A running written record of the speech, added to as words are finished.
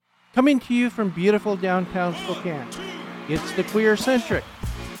Coming to you from beautiful downtown Spokane, it's the Queer Centric,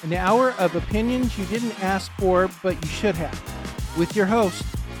 an hour of opinions you didn't ask for, but you should have, with your host,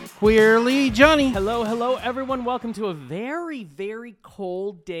 Queerly Johnny. Hello, everyone. Welcome to a very, very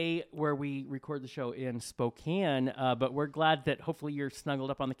cold day where we record the show in Spokane, but we're glad that hopefully you're snuggled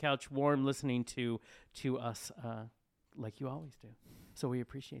up on the couch, warm, listening to us like you always do. So we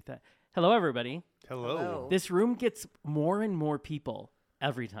appreciate that. Hello, everybody. Hello. This room gets more and more people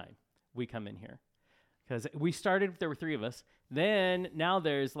every time we come in here. Because we started, there were 3 of us. Then now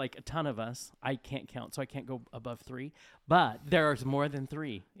there's like a ton of us. I can't count, so I can't go above 3. But there's more than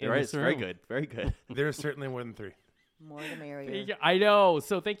 3 in this room. Very good. Very good. There's certainly more than 3. More the merrier. I know.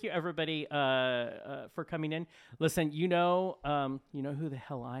 So thank you, everybody, for coming in. Listen, you know who the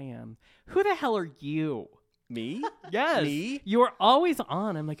hell I am. Who the hell are you? Me? Yes. Me? You're always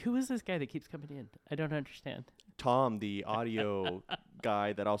on. I'm like, who is this guy that keeps coming in? I don't understand. Tom, the audio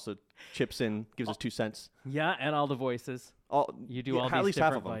guy that also chips in, gives us 2 cents. Yeah, and all the voices. You do all at these least half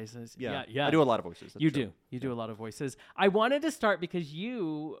different of them. voices. Yeah. Yeah. I do a lot of voices. That's You true. do. You do a lot of voices. I wanted to start because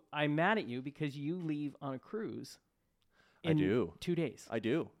I'm mad at you because you leave on a cruise. I do. 2 days. I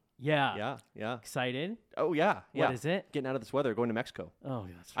do. Yeah. Yeah. Excited? Oh, yeah. Yeah. What is it? Getting out of this weather, going to Mexico. Oh,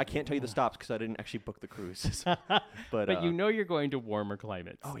 that's I can't tell you the stops because I didn't actually book the cruise. But you know you're going to warmer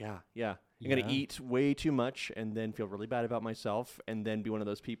climates. Oh, yeah. Yeah. You're going to eat way too much and then feel really bad about myself and then be one of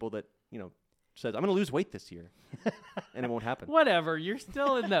those people that, says, I'm going to lose weight this year. And it won't happen. Whatever. You're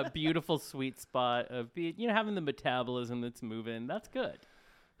still in that beautiful sweet spot of having the metabolism that's moving. That's good.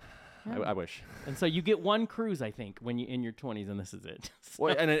 I wish. And so you get 1 cruise, I think, when you're in your 20s, and this is it. So,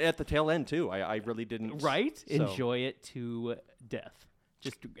 Well, and at the tail end, too. I really didn't. right? So. Enjoy it to death.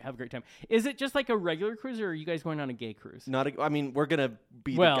 Just have a great time. Is it just like a regular cruise, or are you guys going on a gay cruise? We're going to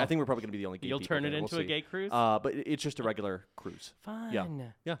be, Well, I think we're probably going to be the only gay You'll people turn it there. into We'll a see. gay cruise? But it's just a regular cruise. Fun.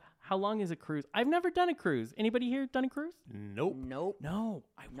 Yeah. How long is a cruise? I've never done a cruise. Anybody here done a cruise? Nope. Nope. No.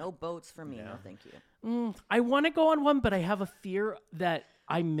 No boats for me. No, thank you. I want to go on one, but I have a fear that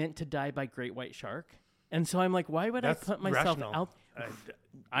I'm meant to die by great white shark. And so I'm like, why would That's I put myself rational. out?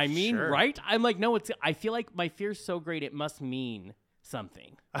 I mean, sure. right? I'm like, no, I feel like my fear's so great it must mean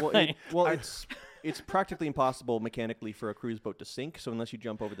something. Well, it's practically impossible mechanically for a cruise boat to sink. So unless you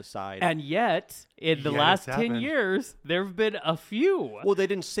jump over the side. And yet, in the Yet last it's 10 happened. years, there have been a few. Well, they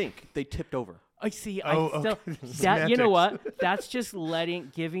didn't sink. They tipped over. I see. Oh, I still, okay. that you know Semantics. what? That's just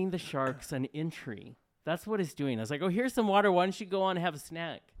giving the sharks an entry. That's what it's doing. I was like, oh, here's some water. Why don't you go on and have a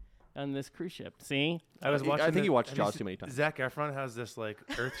snack on this cruise ship? See? I was watching. I think you watched have Jaws seen- too many times. Zac Efron has this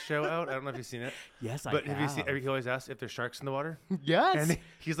Earth show out. I don't know if you've seen it. Yes, But I have you seen? He always asks if there's sharks in the water, Yes. and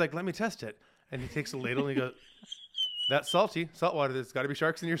he's like, "Let me test it." And he takes a ladle and he goes, "That's salty, salt water. There's got to be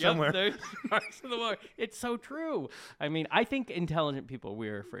sharks in here somewhere." There's sharks in the water. It's so true. I mean, I think intelligent people,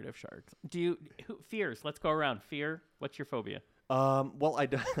 we're afraid of sharks. Fears? Let's go around. Fear? What's your phobia? Well,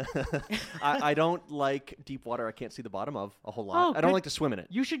 I don't like deep water. I can't see the bottom of a whole lot. Oh, I don't good. like to swim in it.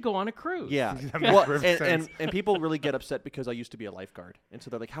 You should go on a cruise. Yeah. That makes Well, perfect sense. and people really get upset because I used to be a lifeguard, and so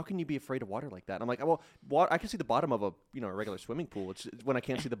they're like, "How can you be afraid of water like that?" And I'm like, "Well, I can see the bottom of a regular swimming pool. It's when I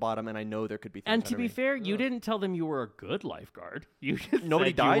can't see the bottom, and I know there could be things." And to under be me." fair, you didn't tell them you were a good lifeguard. You just Nobody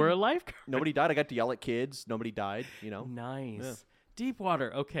said died. you were a lifeguard. Nobody died. I got to yell at kids. Nobody died. Nice. Yeah. Deep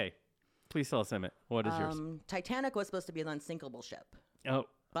water. Okay. Please tell us, Emmett. What is yours? Titanic was supposed to be an unsinkable ship, Oh,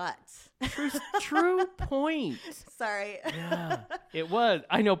 but true point. sorry. Yeah, it was.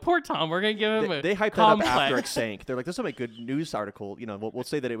 I know. Poor Tom. We're gonna give him They a hyped complex. that up after it sank. They're like, "This will make a good news article." We'll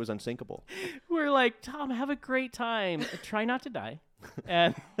say that it was unsinkable. We're like, Tom, have a great time. Try not to die,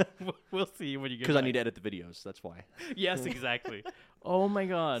 and we'll see you when you get. Because I back. need to edit the videos. That's why. Yes, exactly. Oh my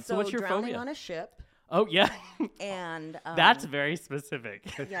God. So, So what's your drowning phobia? on a ship, Oh yeah, and that's very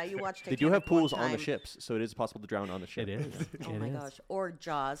specific. yeah. You watch. They do have Titanic one pools on the time. ships, so it is possible to drown on the ship. It is. Oh It my is. gosh! Or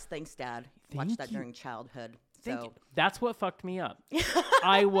Jaws. Thanks, Dad. Thank Watched that you. during childhood. Thank So you. That's what fucked me up.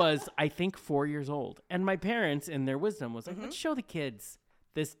 I was, I think, 4 years old, and my parents, in their wisdom, was like, "Let's show the kids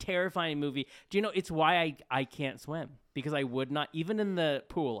this terrifying movie." Do you know? It's why I can't swim, because I would not, even in the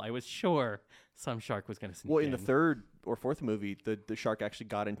pool. I was sure some shark was going to sneak Well, in the third or fourth movie, the shark actually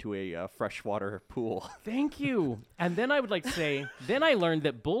got into a freshwater pool. Thank you. And then I would like to say, then I learned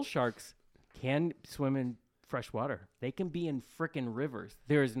that bull sharks can swim in fresh water. They can be in frickin' rivers.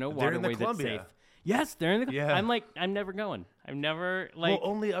 There is no They're in the waterway that's Columbia. safe. Yes, they're in the. Yeah. I'm like, I'm never going. I'm never like. Well,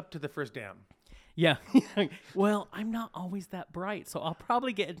 only up to the first dam. Yeah. Well, I'm not always that bright, so I'll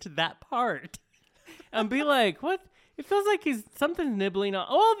probably get into that part and be like, what? It feels like something's nibbling on.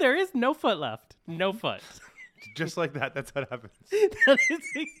 Oh, there is no foot left. No foot. Just like that. That's what happens. That is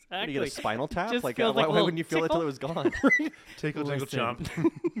You exactly. get a spinal tap? Just Like, feels why like a why little wouldn't you feel it till tickle. it was gone? Tickle, tickle, Listen. chomp.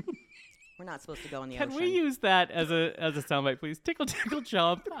 We're not supposed to go in the Can ocean. we use that as a soundbite, please? Tickle, tickle,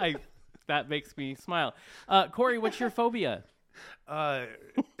 chomp. That makes me smile. Corey, what's your phobia? I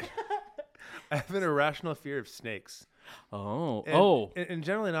have an irrational fear of snakes. Oh, And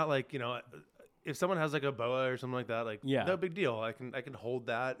generally not like, if someone has like a boa or something like that, like Yeah. no big deal. I can hold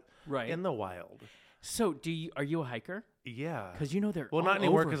that Right. in the wild. So are you a hiker? Yeah. Because they're Well, all not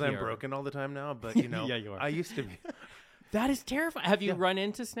anymore over because I'm here. broken all the time now, but Yeah, you are. I used to be. That is terrifying. Have you run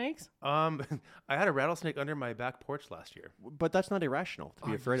into snakes? I had a rattlesnake under my back porch last year. But that's not irrational to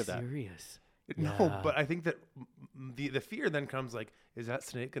be afraid of that. Serious. No, Yeah. but I think that the fear then comes like, is that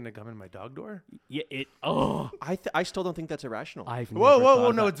snake going to come in my dog door? Yeah. Oh, I still don't think that's irrational. I've Whoa, never whoa, thought whoa!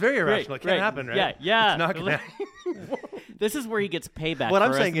 of No, that. it's very irrational. It can't happen, right? Yeah. It's not going to. This is where he gets payback. What I'm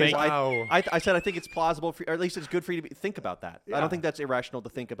for us saying is, making- Wow. I said I think it's plausible, or at least it's good for you to think about that. I Yeah. don't think that's irrational to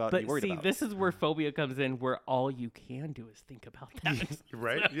think about and But be worried see, about. this is where phobia comes in, where all you can do is think about that.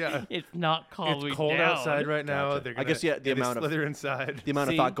 Right? Yeah. It's not calming It's cold down. outside right now. Gotcha. They're I gonna, guess, yeah, the they amount of- slither inside. The amount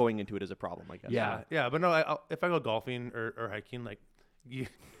See? of thought going into it is a problem, I guess. Yeah. But no, if I go golfing or hiking, like you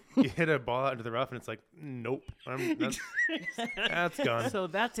hit a ball out into the rough, and it's like, nope, that's gone. So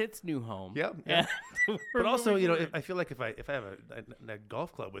that's its new home. Yeah. Yeah. But also, I feel like if I have a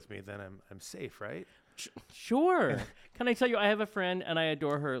golf club with me, then I'm safe, right? Sure. Can I tell you, I have a friend, and I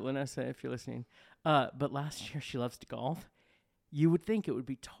adore her, Lanessa, if you're listening. But last year, she loves to golf. You would think it would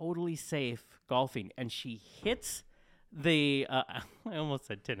be totally safe golfing, and she hits the I almost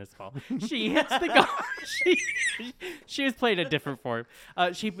said tennis ball. She hits the golf. She was playing a different form.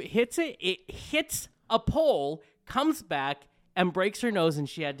 She hits it. It hits a pole, comes back, and breaks her nose, and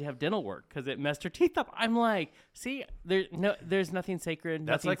she had to have dental work because it messed her teeth up. I'm like, see, there's nothing sacred.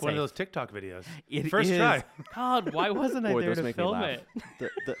 That's nothing like one of safe. those TikTok videos. It First is. try. God, why wasn't I Boy, there those to make me film laugh.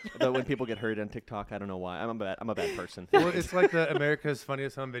 it? When people get hurt on TikTok, I don't know why. I'm a bad person. Well, it's like the America's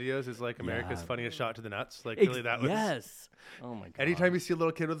Funniest Home Videos is like America's Yeah. Funniest Shot to the Nuts. Like really, that was. Yes. Oh my God. Anytime you see a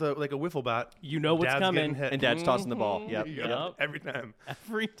little kid with a wiffle bat, You know what's Dad's coming. getting hit. And Dad's tossing the ball. Yep. Yep. Yep. Every time.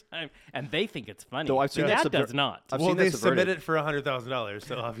 Every time, and they think it's funny. Though I've seen Dad that does not. I've Well, seen they that subverted. submit it for $100,000,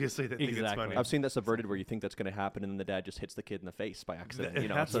 so obviously they think it's Exactly. funny. I've seen that subverted where you think that's going to happen, and then the dad just hits the kid in the face by accident.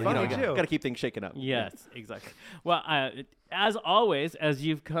 That's So funny, you too. got to keep things shaken up. Yes, exactly. Well, as always, as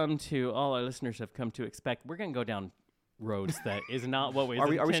you've come to, all our listeners have come to expect, we're going to go down roads that is not what we Are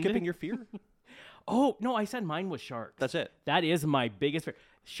we intended. skipping your fear? Oh no, I said mine was sharks. That's it. That is my biggest fear.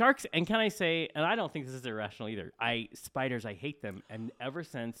 Sharks, and can I say, and I don't think this is irrational either. Spiders, I hate them, and ever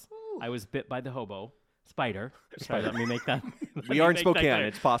since I was bit by the hobo spider, sorry, let me make that. We are in Spokane.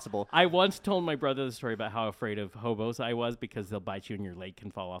 It's possible. I once told my brother the story about how afraid of hobos I was because they'll bite you and your leg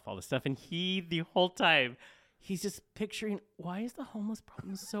can fall off, all this stuff, and he the whole time. He's just picturing, why is the homeless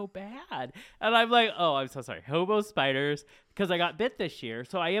problem so bad? And I'm like, oh, I'm so sorry. Hobo spiders, because I got bit this year.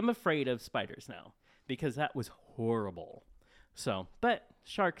 So I am afraid of spiders now because that was horrible. So, but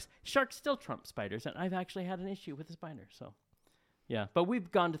sharks still trump spiders. And I've actually had an issue with the spider. So, yeah. But we've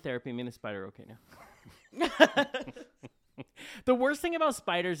gone to therapy. Me and the spider are okay now. The worst thing about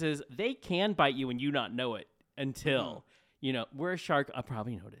spiders is they can bite you and you not know it until, we're a shark. I'll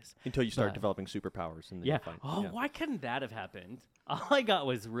probably notice. Until you start But- developing superpowers. And then Yeah. you're fine. Oh, Yeah. why couldn't that have happened? All I got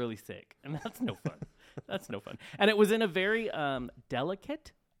was really sick, and that's no fun. That's no fun. And it was in a very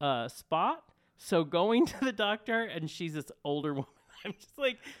delicate spot. So going to the doctor, and she's this older woman. I'm just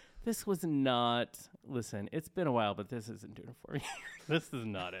like, this was not. Listen, it's been a while, but this isn't doing it for me. This is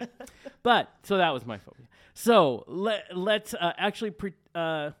not it. But so that was my phobia. So let's actually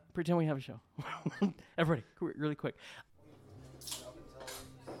pretend we have a show. Everybody, really quick.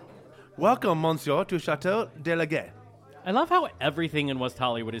 Welcome, Monsieur, to Chateau de la Guet. I love how everything in West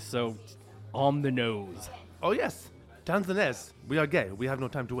Hollywood is so on the nose. Oh, yes. Tanzanese. We are gay. We have no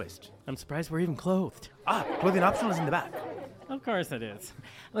time to waste. I'm surprised we're even clothed. Clothing optional is in the back. Of course it is.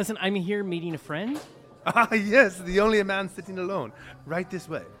 Listen, I'm here meeting a friend. Yes, the only man sitting alone. Right this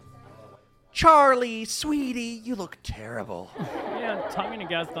way. Charlie, sweetie, you look terrible. Yeah, talking to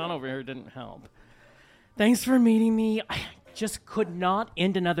Gaston over here didn't help. Thanks for meeting me. I just could not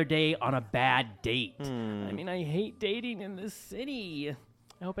end another day on a bad date. I mean, I hate dating in this city.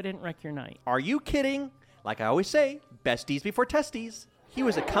 I hope I didn't wreck your night. Are you kidding? Like I always say, besties before testies. He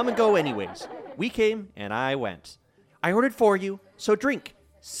was a come and go anyways. We came and I went. I ordered for you, so drink.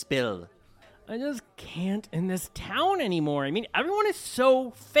 Spill. I just can't in this town anymore. I mean, everyone is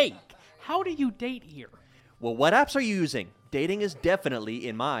so fake. How do you date here? Well, what apps are you using? Dating is definitely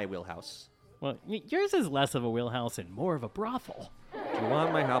in my wheelhouse. Well, yours is less of a wheelhouse and more of a brothel. Do you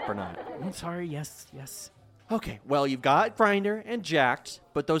want my help or not? I'm sorry, yes. Okay, well, you've got Grindr and Jacked,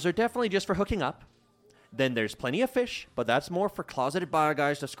 but those are definitely just for hooking up. Then there's Plenty of Fish, but that's more for closeted bar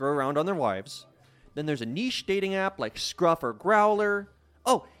guys to screw around on their wives. Then there's a niche dating app like Scruff or Growler.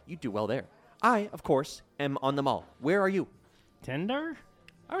 Oh, you do well there. I, of course, am on them all. Where are you? Tinder?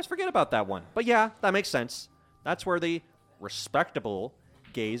 I always forget about that one. But yeah, that makes sense. That's where the respectable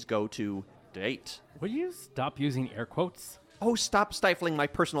gays go to date. Would you stop using air quotes? Oh, stop stifling my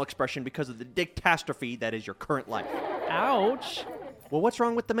personal expression because of the dictastrophe that is your current life. Ouch. Well, what's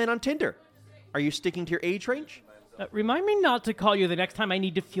wrong with the men on Tinder? Are you sticking to your age range? Remind me not to call you the next time I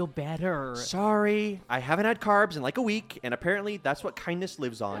need to feel better. Sorry, I haven't had carbs in like a week, and apparently that's what kindness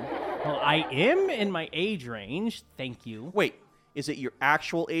lives on. Well, I am in my age range. Thank you. Wait, is it your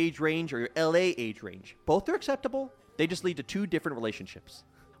actual age range or your LA age range? Both are acceptable. They just lead to two different relationships.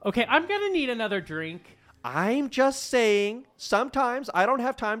 Okay, I'm going to need another drink. I'm just saying, sometimes I don't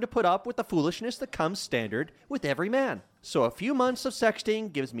have time to put up with the foolishness that comes standard with every man. So a few months of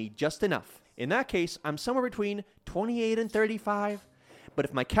sexting gives me just enough. In that case, I'm somewhere between 28 and 35. But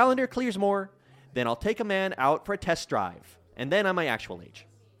if my calendar clears more, then I'll take a man out for a test drive. And then I'm my actual age.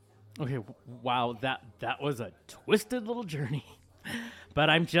 Okay, wow, that was a twisted little journey. But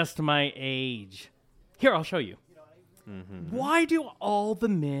I'm just my age. Here, I'll show you. Why do all the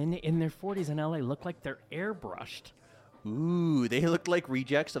men in their 40s in LA look like they're airbrushed? Ooh, they look like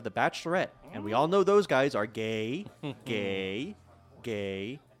rejects of The Bachelorette. And we all know those guys are gay, gay,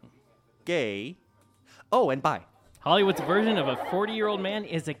 gay, gay. Oh, and bi. Hollywood's version of a 40-year-old man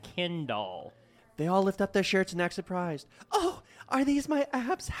is a Ken doll. They all lift up their shirts and act surprised. Oh, are these my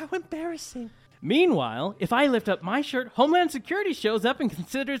abs? How embarrassing. Meanwhile, if I lift up my shirt, Homeland Security shows up and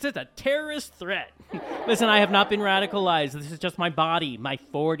considers it a terrorist threat. Listen, I have not been radicalized. This is just my body, my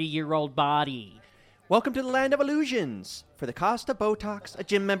 40-year-old body. Welcome to the land of illusions. For the cost of Botox, a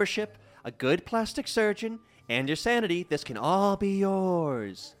gym membership, a good plastic surgeon, and your sanity, this can all be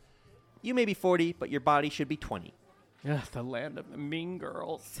yours. You may be 40, but your body should be 20. Ugh, the land of the mean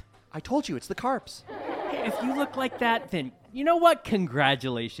girls. I told you, it's the carbs. Hey, if you look like that, then you know what?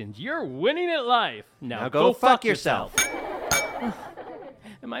 Congratulations. You're winning at life. Now go fuck yourself.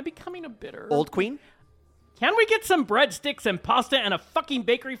 Am I becoming a bitter? Old queen? Can we get some breadsticks and pasta and a fucking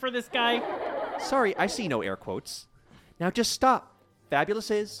bakery for this guy? Sorry, I see no air quotes. Now just stop. Fabulous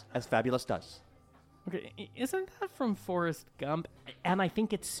is as fabulous does. Okay, isn't that from Forrest Gump? And I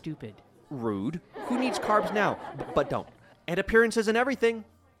think it's stupid. Rude. Who needs carbs now? But don't. And appearance isn't everything,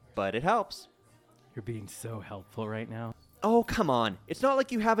 but it helps. You're being so helpful right now. Oh, come on. It's not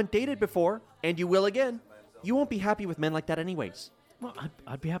like you haven't dated before, and you will again. You won't be happy with men like that anyways. Well,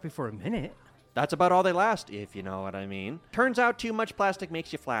 I'd be happy for a minute. That's about all they last, if you know what I mean. Turns out too much plastic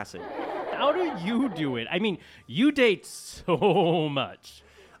makes you flaccid. How do you do it? I mean, you date so much.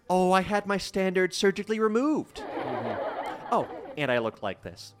 Oh, I had my standard surgically removed. Oh, and I looked like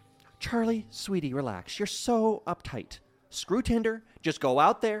this. Charlie, sweetie, relax. You're so uptight. Screw Tinder. Just go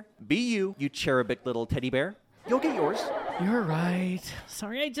out there. Be you, you cherubic little teddy bear. You'll get yours. You're right.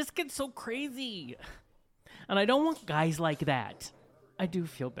 Sorry, I just get so crazy. And I don't want guys like that. I do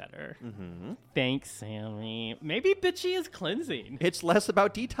feel better. Thanks, Sammy. Maybe bitchy is cleansing. It's less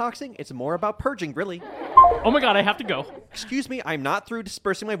about detoxing. It's more about purging, really. Oh my god, I have to go. Excuse me, I'm not through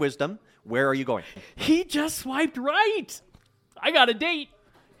dispersing my wisdom. Where are you going? He just swiped right. I got a date.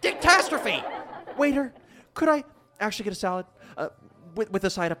 Dictastrophe! Waiter, could I actually get a salad? With a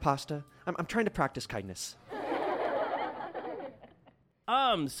side of pasta. I'm trying to practice kindness.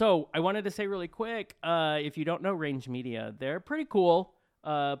 So I wanted to say really quick, if you don't know Range Media, they're pretty cool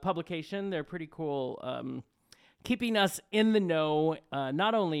publication. They're pretty cool keeping us in the know,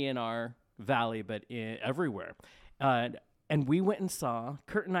 not only in our valley, but everywhere. And we went and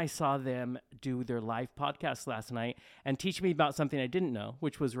Kurt and I saw them do their live podcast last night and teach me about something I didn't know,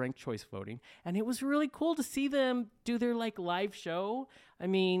 which was ranked choice voting. And it was really cool to see them do their live show. I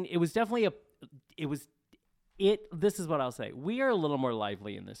mean, it was definitely this is what I'll say. We are a little more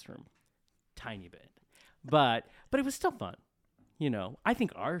lively in this room. Tiny bit. But it was still fun. You know, I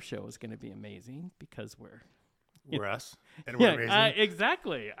think our show is going to be amazing because we're us, and we're amazing.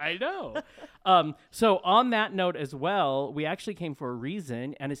 Exactly. I know. So on that note as well, we actually came for a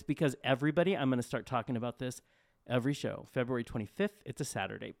reason, and it's because everybody, I'm going to start talking about this every show. February 25th, it's a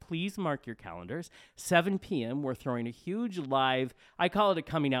Saturday. Please mark your calendars. 7 p.m., we're throwing a huge live, I call it a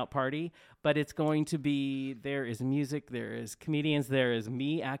coming out party, but it's going to be, there is music, there is comedians, there is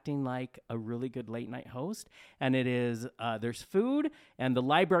me acting like a really good late night host, and it is, there's food, and the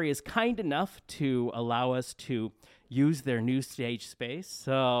library is kind enough to allow us to use their new stage space.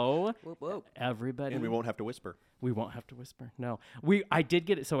 So Whoop, whoop. everybody, And we won't have to whisper. we won't have to whisper. No, I did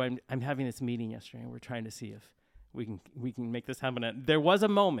get it. So I'm having this meeting yesterday, and we're trying to see if we can make this happen. There was a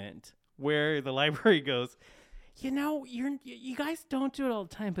moment where the library goes, you guys don't do it all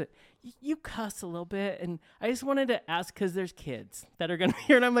the time, but you cuss a little bit. And I just wanted to ask, because there's kids that are going to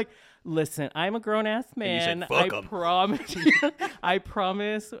hear. And I'm like, listen, I'm a grown-ass man. "Fuck 'em." Promise. I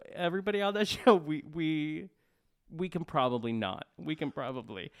promise everybody on that show, we can probably not. We can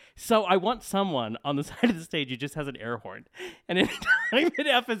probably. So I want someone on the side of the stage who just has an air horn. And anytime it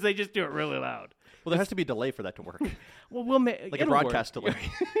happens, they just do it really loud. Well, there has to be a delay for that to work. Well, we'll Like a broadcast delay.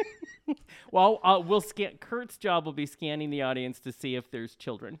 Well, we'll scan. Kurt's job will be scanning the audience to see if there's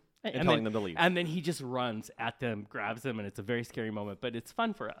children. And telling them to leave. And then he just runs at them, grabs them, and it's a very scary moment, but it's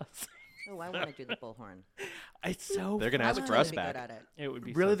fun for us. Oh, I want to do the bullhorn. It's so They're gonna I ask would for really us be back. good at it. It would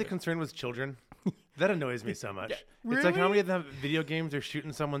be Really, so the good. concern was children. That annoys me so much. It's like how many of them video games are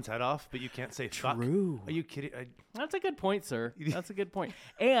shooting someone's head off, but you can't say fuck. True. Are you kidding? That's a good point, sir. That's a good point.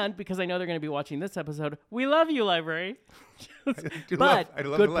 And because I know they're going to be watching this episode, we love you, library. I But love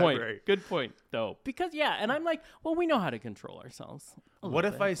good the point. library. Good point, though. Because and I'm like, well, we know how to control ourselves. What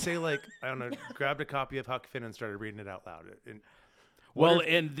if I say, like, I don't know, grabbed a copy of Huck Finn and started reading it out loud? Well, if-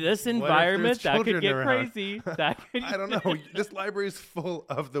 in this there's environment, that could children get around? crazy. That could I don't know. This library is full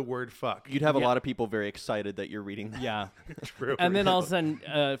of the word fuck. You'd have a lot of people very excited that you're reading that. Yeah. True. And then all of a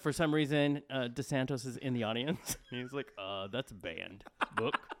sudden, for some reason, DeSantos is in the audience. He's like, that's banned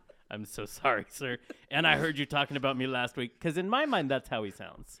book. I'm so sorry, sir. And I heard you talking about me last week. Because in my mind, that's how he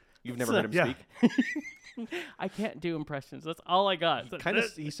sounds. You've never heard him Yeah. speak. I can't do impressions. That's all I got.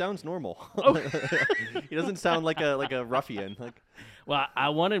 He sounds normal. Oh. He doesn't sound like a ruffian. Like, Well, I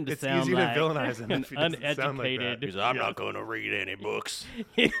want him to It's sound easy to like villainize him an if he doesn't sound like that. uneducated. I'm not going to read any books.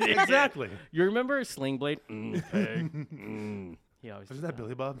 Exactly. You remember Sling Blade? Okay. He always Wasn't that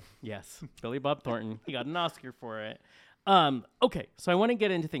Billy Bob? Yes, Billy Bob Thornton. He got an Oscar for it. Okay, so I want to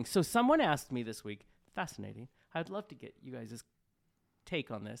get into things. So someone asked me this week, fascinating. I'd love to get you guys'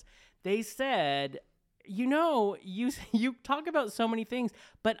 take on this. They said, you talk about so many things,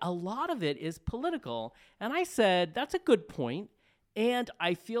 but a lot of it is political. And I said, that's a good point. And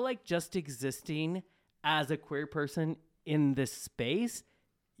I feel like just existing as a queer person in this space,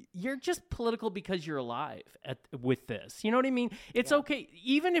 you're just political because you're alive with this. You know what I mean? It's okay.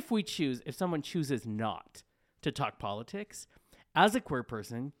 Even if someone chooses not to talk politics, as a queer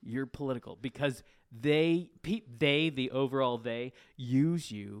person, you're political because they, the overall they,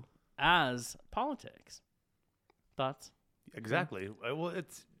 use you as politics. Thoughts? Exactly. Well,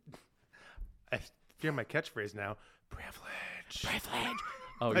 I fear my catchphrase now. Privilege.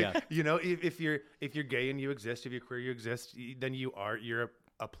 Oh, Like, yeah. if you're gay and you exist, if you're queer, you exist, then you're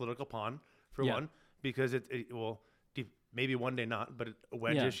a political pawn for Yeah. one, because maybe one day not, but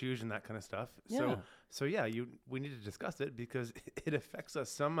wedge Yeah. issues and that kind of stuff. Yeah. So we need to discuss it because it affects us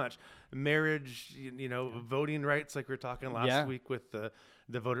so much. Marriage, voting rights, like we were talking last week with the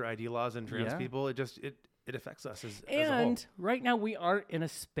voter ID laws and trans Yeah. people. It affects us as a whole. And right now we are in a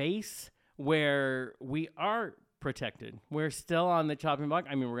space where we are protected. We're still on the chopping block.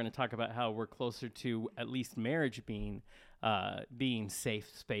 I mean, we're going to talk about how we're closer to at least marriage being safe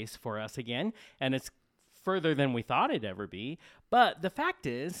space for us again, and it's further than we thought it'd ever be. But the fact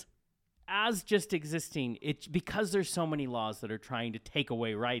is, as just existing, it's because there's so many laws that are trying to take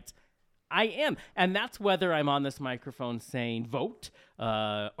away rights. I am. And that's whether I'm on this microphone saying vote,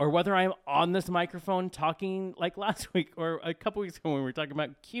 or whether I'm on this microphone talking like last week or a couple weeks ago when we were talking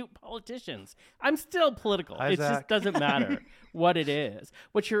about cute politicians. I'm still political. Hi, It Zach. just doesn't matter what it is.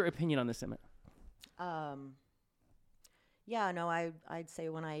 What's your opinion on this, Emmett? Yeah, no, I'd say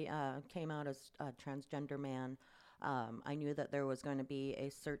when I came out as a transgender man, I knew that there was going to be a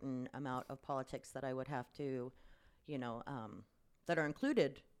certain amount of politics that I would have to, that are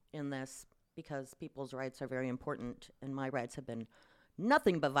included in this because people's rights are very important, and my rights have been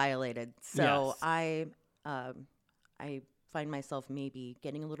nothing but violated. So Yes. I find myself maybe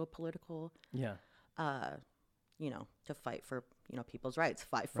getting a little political, Yeah. to fight for people's rights,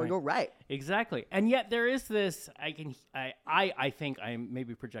 fight for Right. your right. Exactly. And yet there is this, I think I'm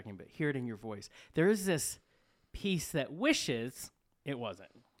maybe projecting, but hear it in your voice. There is this piece that wishes it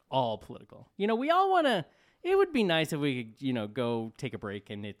wasn't all political. We all want to, it would be nice if we could, go take a break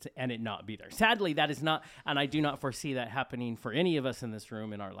and it not be there. Sadly, that is not, and I do not foresee that happening for any of us in this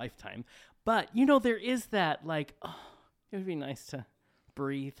room in our lifetime. But, there is that, like, oh, it would be nice to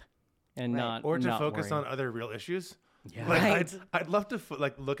breathe and Right. Or to not focus worry. on other real issues. Yeah. Like, Right. I'd love to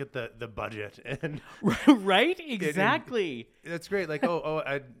look at the budget and Right? Exactly. that's great. Like,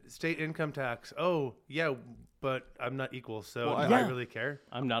 state income tax. Oh, yeah, but I'm not equal. So Well, do I Yeah. really care?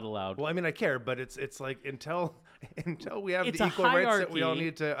 I'm not allowed. Well, I mean, I care, but it's like until we have It's the a equal rights that we all hierarchy.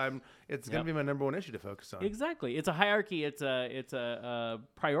 need to, it's going Yep. to be my number one issue to focus on. Exactly. It's a hierarchy. It's a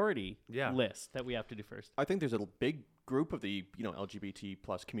priority Yeah. list that we have to do first. I think there's a big group of the LGBT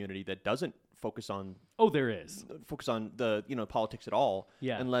plus community that doesn't focus on Oh, there is. the politics at all,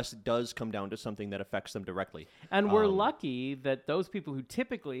 Yeah. unless it does come down to something that affects them directly. And we're lucky that those people who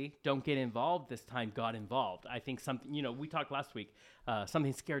typically don't get involved this time got involved. I think something, we talked last week,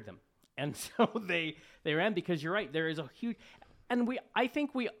 something scared them. And so they ran because you're right. There is a huge, and I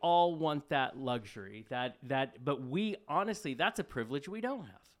think we all want that luxury but we honestly, that's a privilege we don't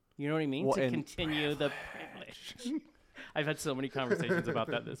have. You know what I mean? Well, to and- continue the privilege. I've had so many conversations about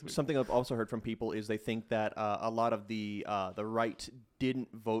that this week. Something I've also heard from people is they think that a lot of the right didn't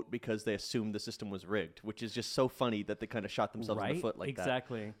vote because they assumed the system was rigged, which is just so funny that they kind of shot themselves in the foot like that.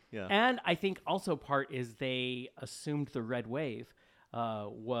 Exactly. Yeah. And I think also part is they assumed the red wave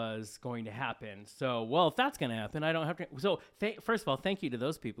was going to happen. So, well, if that's going to happen, I don't have to. So, first of all, thank you to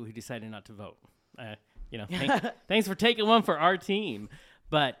those people who decided not to vote. Thanks for taking one for our team.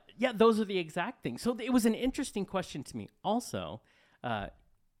 But yeah, those are the exact things. So it was an interesting question to me also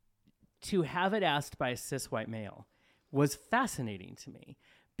to have it asked by a cis white male was fascinating to me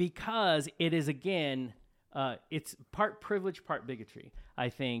because it is, again, it's part privilege, part bigotry, I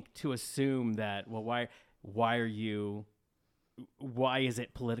think, to assume that, well, why is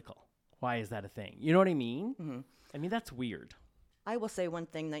it political? Why is that a thing? You know what I mean? Mm-hmm. I mean, that's weird. I will say one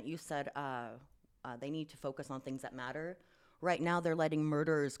thing that you said, they need to focus on things that matter. Right now, they're letting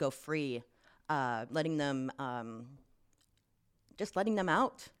murderers go free, letting them out.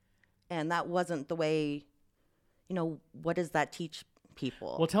 And that wasn't the way, what does that teach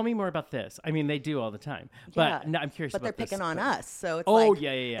people? Well, tell me more about this. I mean, they do all the time. But Yeah, no, I'm curious but about they're this. picking on us. So it's Oh, like,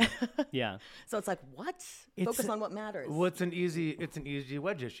 yeah. Yeah. So it's like, what? It's Focus a- on what matters. Well, it's an easy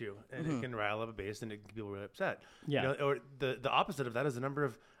wedge issue, and it can rile up a base, and it can get people really upset. Yeah. Or the opposite of that is the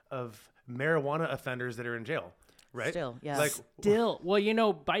number of marijuana offenders that are in jail. Right. Still, yeah. Like, Still, well,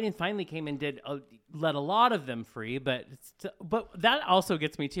 Biden finally came and did let a lot of them free, but that also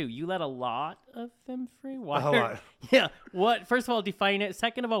gets me too. You let a lot of them free. Why? A lot. Yeah. What? First of all, define it.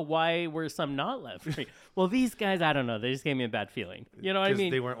 Second of all, why were some not let free? Well, these guys, I don't know. They just gave me a bad feeling. You know what I 'cause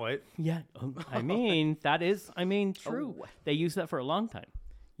mean? they weren't white. Yeah. That is, true. Oh. They used that for a long time.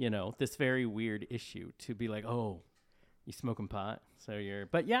 This very weird issue to be like, oh, you smoking pot, so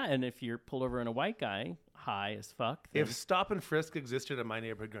but yeah, and if you're pulled over in a white guy, high as fuck. Then, If stop and frisk existed in my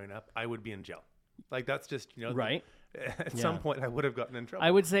neighborhood growing up, I would be in jail. Like that's just right. At some point, I would have gotten in trouble.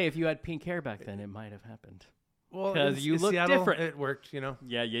 I would say if you had pink hair back then, it might have happened. well 'cause in you look Seattle, different. It worked. Yeah.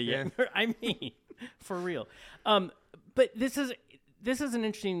 I mean, for real. But this is an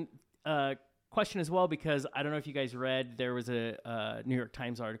interesting question as well, because I don't know if you guys read, there was a New York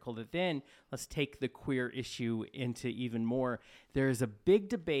Times article that then let's take the queer issue into even more. There's a big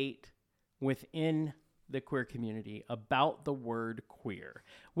debate within the queer community about the word queer,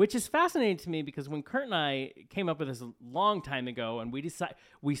 which is fascinating to me because when Kurt and I came up with this a long time ago, and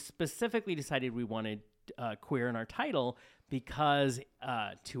we specifically decided we wanted queer in our title because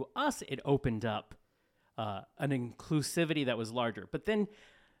to us it opened up an inclusivity that was larger. But then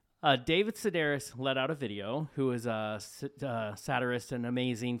David Sedaris let out a video, who is a satirist, an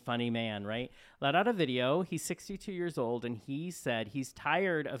amazing, funny man, right? Let out a video. He's 62 years old, and he said he's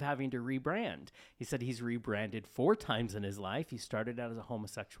tired of having to rebrand. He said he's rebranded 4 times in his life. He started out as a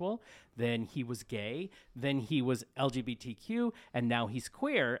homosexual, then he was gay, then he was LGBTQ, and now he's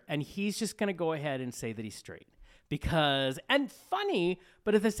queer, and he's just going to go ahead and say that he's straight. And funny,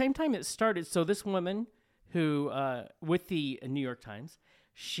 but at the same time it started, so this woman who, with the New York Times,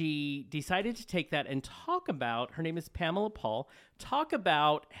 she decided to take that and talk about, her name is Pamela Paul, talk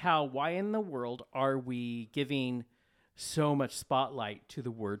about why in the world are we giving so much spotlight to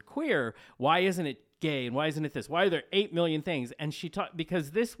the word queer? Why isn't it gay? And why isn't it this? Why are there 8 million things? And she talked,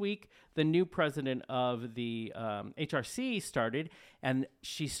 because this week, the new president of the HRC started, and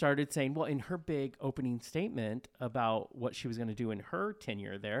she started saying, well, in her big opening statement about what she was going to do in her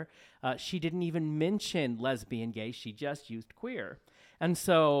tenure there, she didn't even mention lesbian, gay. She just used queer. And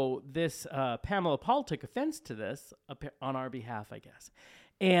so this Pamela Paul took offense to this on our behalf, I guess,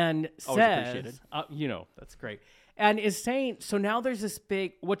 and says, that's great, and is saying, so now there's this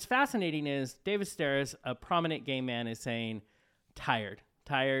big, what's fascinating is David Sedaris, a prominent gay man, is saying, tired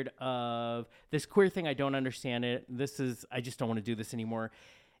of this queer thing. I don't understand it. I just don't want to do this anymore.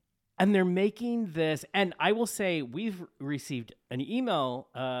 And they're making this, and I will say we've received an email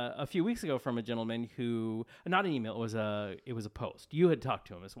a few weeks ago from a gentleman who, not an email, it was a post. You had talked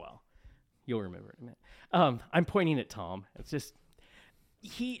to him as well. You'll remember it in a minute. I'm pointing at Tom. It's just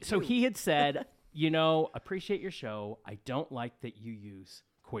he had said, appreciate your show. I don't like that you use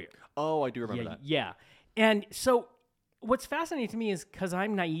queer. Oh, I do remember that. Yeah. And so what's fascinating to me is because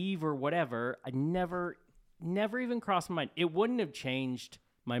I'm naive or whatever, I never even crossed my mind. It wouldn't have changed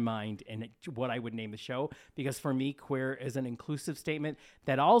my mind and what I would name the show, because for me, queer is an inclusive statement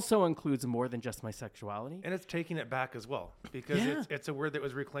that also includes more than just my sexuality. And it's taking it back as well, because it's a word that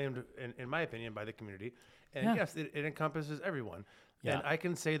was reclaimed, in my opinion, by the community. And yes, it encompasses everyone. Yeah. And I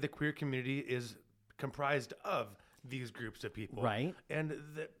can say the queer community is comprised of these groups of people. Right. And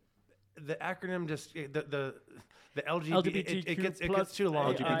the acronym just, the LGBT, it gets too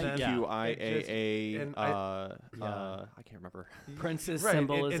long. LGBTQIAA, I can't remember. Princess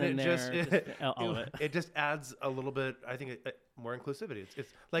symbol is in there. It just adds a little bit, I think, more inclusivity.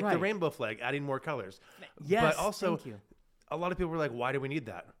 It's like the rainbow flag, adding more colors. Yes, but also, thank you. A lot of people were like, why do we need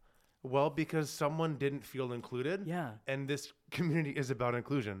that? Well, because someone didn't feel included. Yeah. And this community is about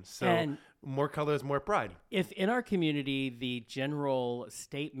inclusion. So more colors, more pride. If in our community, the general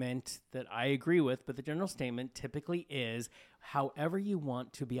statement that I agree with, but the general statement typically is, however you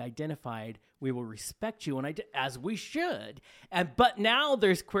want to be identified, we will respect you, and as we should. But now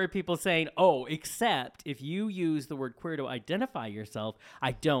there's queer people saying, oh, except if you use the word queer to identify yourself,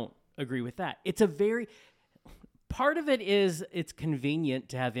 I don't agree with that. Part of it is it's convenient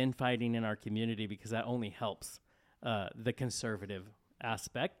to have infighting in our community because that only helps the conservative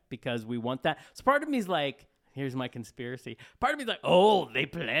aspect, because we want that. So part of me is like, here's my conspiracy. Part of me is like, oh, they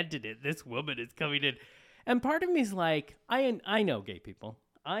planted it. This woman is coming in. And part of me is like, I know gay people.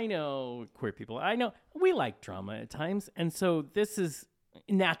 I know queer people. I know we like drama at times. And so this is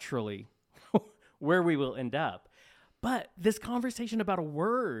naturally where we will end up. But this conversation about a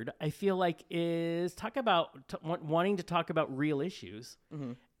word, I feel like, is wanting to talk about real issues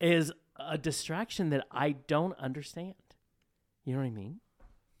is a distraction that I don't understand. You know what I mean?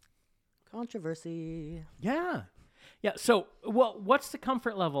 Controversy. Yeah. Yeah. So, what's the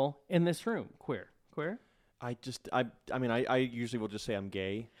comfort level in this room? Queer? I usually will just say I'm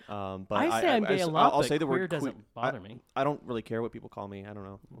gay. But I say I'm gay a lot, I'll but say the queer word doesn't bother me. I don't really care what people call me. I don't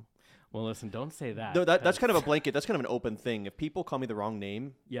know. Well, listen, don't say that. No, that's kind of a blanket. That's kind of an open thing. If people call me the wrong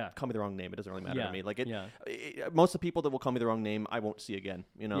name, call me the wrong name. It doesn't really matter to me. Like most of the people that will call me the wrong name, I won't see again.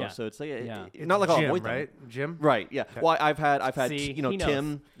 Yeah. So it's like It's not like Jim, I'll avoid them. right? Jim. Right. Yeah. Okay. Well, I've had See,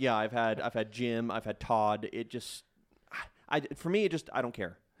 Tim. Yeah. I've had Jim. I've had Todd. It just, for me, I don't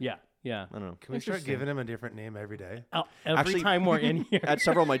care. Yeah. I don't know. Can we start giving him a different name every day? Every time we're in here. At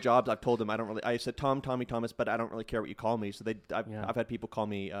several of my jobs, I've told them I said Tom, Tommy, Thomas, but I don't really care what you call me. So I've had people call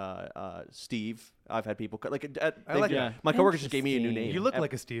me Steve. I've had people my coworkers just gave me a new name. You look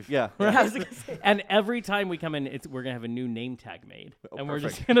like a Steve. Yeah. I was gonna say. And every time we come in, we're gonna have a new name tag made, and we're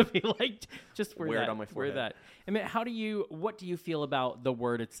just perfect. gonna be like, just wear Wear it that, on my wear forehead. that. I mean, what do you feel about the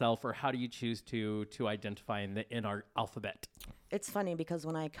word itself, or how do you choose to identify in our alphabet? It's funny because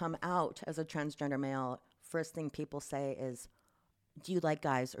when I come out as a transgender male, first thing people say is, do you like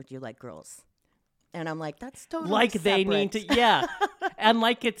guys or do you like girls? And I'm like, that's totally Like separate. they need to, and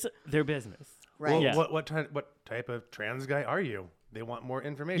like it's their business. Right. Well, Yeah. what type of trans guy are you? They want more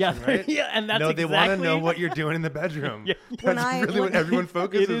information, Yeah, right? yeah, and that's no, they want to exactly- know what you're doing in the bedroom. Yeah. When That's really what everyone It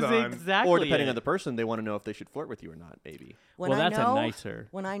focuses is on. exactly. Or depending it. on the person, they want to know if they should flirt with you or not. Maybe. When Well, I that's a know, nicer.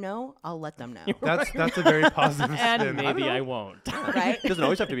 When I know, I'll let them know. That's a very positive And spin. maybe I won't. Right? It doesn't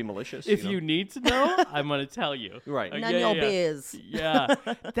always have to be malicious. If know? you need to know, I'm gonna tell you. Right. None your biz. Yeah,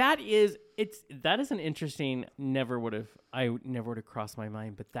 that is an interesting. I never would have crossed my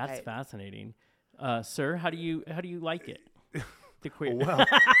mind, but that's Right. fascinating. Sir, how do you like it? The queer. Well,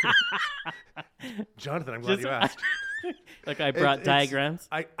 Jonathan, I'm glad Just- you asked. Like I brought It's- diagrams.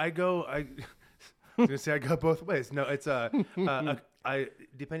 I go both ways. No, it's I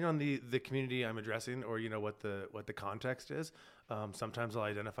depending on the community I'm addressing, or what the context is. Sometimes I'll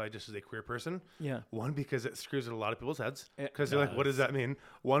identify just as a queer person. Yeah. One, because it screws in a lot of people's heads, It because they're like, what does does. that mean?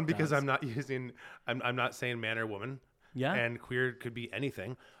 One, because does. I'm not saying man or woman. Yeah. And queer could be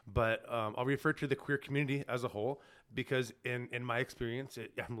anything, but I'll refer to the queer community as a whole, because in my experience,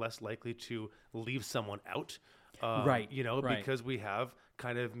 I'm less likely to leave someone out. Right, right. Because we have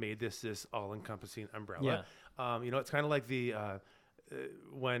kind of made this all-encompassing umbrella. It's kind of like the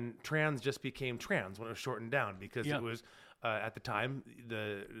when trans just became trans, when it was shortened down, because Yeah. it was at the time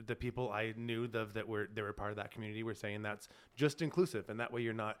the people I knew that were part of that community were saying that's just inclusive, and that way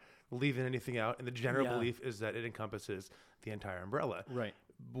you're not leaving anything out. And the general Yeah. belief is that it encompasses the entire umbrella. Right.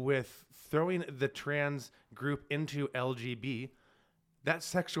 With throwing the trans group into LGB, that's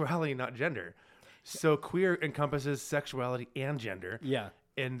sexuality, not gender. So queer encompasses sexuality and gender. Yeah.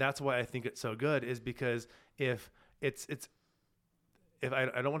 and that's why I think it's so good, is because if I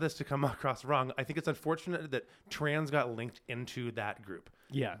don't want this to come across wrong, I think it's unfortunate that trans got linked into that group.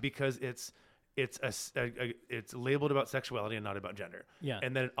 Yeah. Because it's labeled about sexuality and not about gender. Yeah.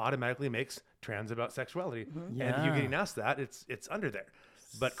 And then it automatically makes trans about sexuality. Yeah. And you getting asked that, it's under there.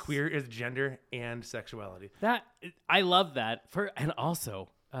 But queer is gender and sexuality. That I love that. And also,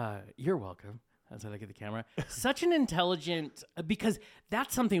 you're welcome. As I look at the camera, such an intelligent, because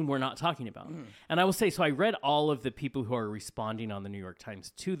that's something we're not talking about. And I will say, so I read all of the people who are responding on the New York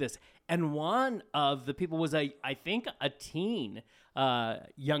Times to this, and one of the people was I think a teen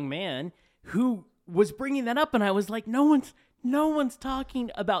young man who was bringing that up, and I was like, no one's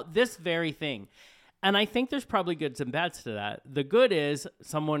talking about this very thing. And I think there's probably goods and bads to that. The good is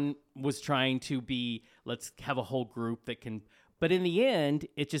someone was trying to let's have a whole group that can. But in the end,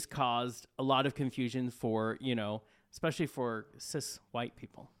 it just caused a lot of confusion for, especially for cis white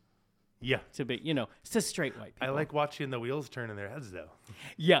people. Yeah. To be, cis straight white people. I like watching the wheels turn in their heads, though.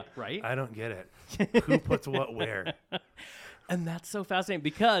 Yeah, right? I don't get it. Who puts what where? And that's so fascinating,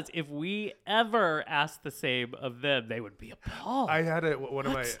 because if we ever asked the same of them, they would be appalled. I had one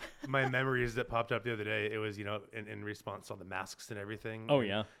of my memories that popped up the other day. It was, in response to all the masks and everything. Oh,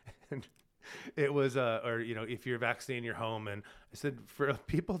 yeah. And it was, if you're vaccinating your home. And I said, for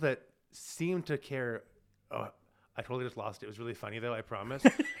people that seem to care, I totally just lost it. It was really funny, though, I promise.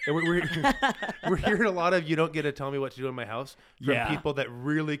 And we're hearing a lot of, you don't get to tell me what to do in my house, from people that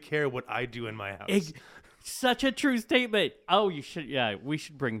really care what I do in my house. Such a true statement. Oh, we should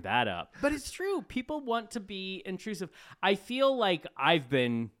bring that up. But it's true. People want to be intrusive. I feel like I've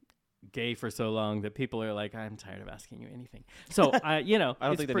been gay for so long that people are like, I'm tired of asking you anything. So, I don't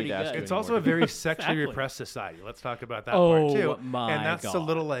think they need to ask you It's also a very sexually repressed society. Let's talk about that part too. My and that's God. a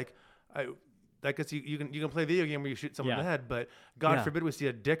little like, I guess you can play a video game where you shoot someone in the head, but God forbid we see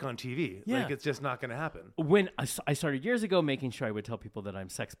a dick on TV. Yeah. Like, it's just not going to happen. When I started years ago making sure I would tell people that I'm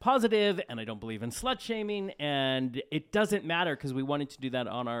sex positive and I don't believe in slut shaming, and it doesn't matter because we wanted to do that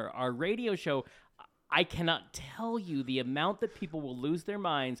on our radio show. I cannot tell you the amount that people will lose their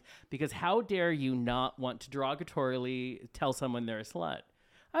minds because how dare you not want to derogatorily tell someone they're a slut?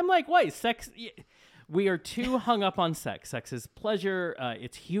 I'm like, wait, sex... We are too hung up on sex. Sex is pleasure.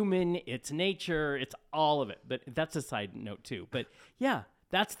 It's human. It's nature. It's all of it. But that's a side note too. But yeah,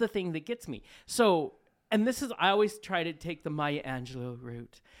 that's the thing that gets me. So, and this is, I always try to take the Maya Angelou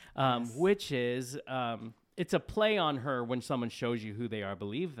route, which is, it's a play on her when someone shows you who they are,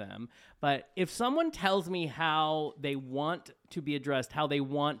 believe them. But if someone tells me how they want to be addressed, how they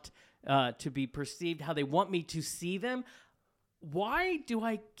want to be perceived, how they want me to see them, why do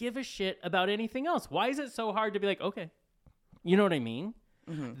I give a shit about anything else? Why is it so hard to be like, okay, you know what I mean?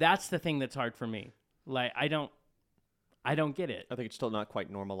 Mm-hmm. That's the thing that's hard for me. Like, I don't get it. I think it's still not quite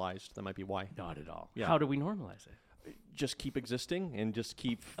normalized. That might be why. Not at all. Yeah. How do we normalize it? Just keep existing and just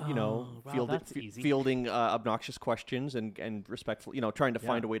keep, easy. fielding obnoxious questions and respectful, trying to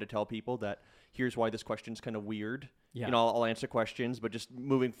find a way to tell people that here's why this question's kind of weird. Yeah. I'll answer questions, but just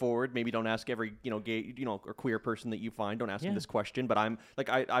moving forward, maybe don't ask every, gay, or queer person that you find, don't ask them this question. But I'm like,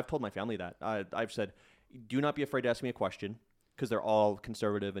 I've told my family that. I've said, do not be afraid to ask me a question, because they're all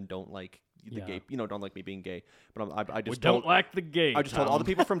conservative and don't like the gay, don't like me being gay. But I just don't like the gay. I just told all the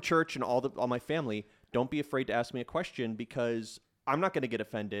people from church and all my family, don't be afraid to ask me a question, because I'm not going to get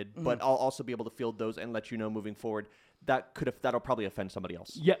offended, but I'll also be able to field those and let you know moving forward that'll probably offend somebody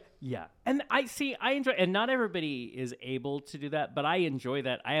else. Yeah. And I enjoy, and not everybody is able to do that, but I enjoy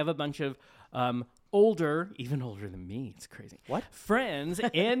that. I have a bunch of even older than me. It's crazy. What? Friends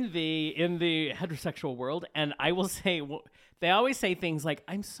in the heterosexual world, and I will say, they always say things like,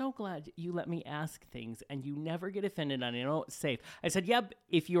 "I'm so glad you let me ask things, and you never get offended, and I know it's safe." I said, "Yeah,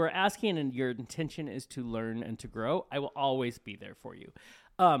 if you are asking and your intention is to learn and to grow, I will always be there for you."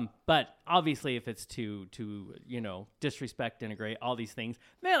 But obviously, if it's to disrespect, denigrate, all these things,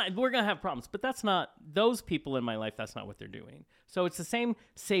 man, we're gonna have problems. But that's not those people in my life. That's not what they're doing. So it's the same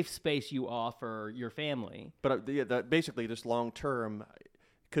safe space you offer your family. But basically, this long term,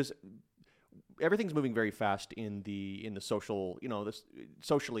 because everything's moving very fast in the social, this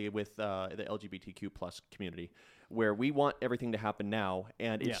socially with the LGBTQ plus community, where we want everything to happen now,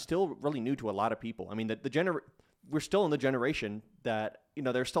 and it's still really new to a lot of people. I mean, we're still in the generation that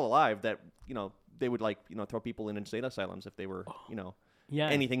they're still alive that they would like throw people in insane asylums if they were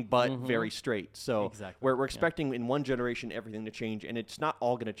anything but very straight. So Exactly. we're expecting in one generation everything to change, and it's not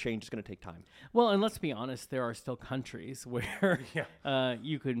all going to change. It's going to take time. Well, and let's be honest, there are still countries where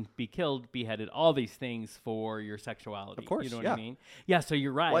you can be killed, beheaded, all these things for your sexuality. Of course, you know what yeah. I mean? Yeah, so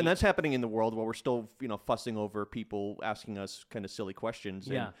you're right. Well, and that's happening in the world while we're still, fussing over people asking us kind of silly questions.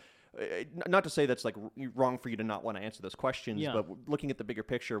 Yeah. And, not to say that's like wrong for you to not want to answer those questions, Yeah. but looking at the bigger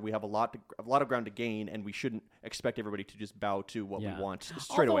picture, we have a lot of ground to gain, and we shouldn't expect everybody to just bow to what we want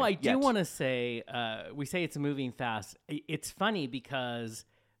straight Although away. I do want to say, we say it's moving fast. It's funny because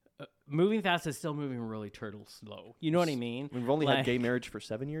moving fast is still moving really turtle slow. You know what I mean? We've only had gay marriage for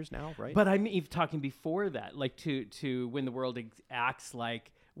 7 years now, right? But I'm even talking before that, like to when the world acts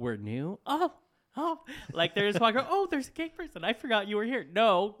like we're new. Oh, like they're just walking, oh, there's a gay person. I forgot you were here.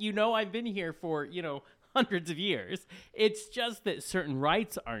 No, I've been here for, hundreds of years. It's just that certain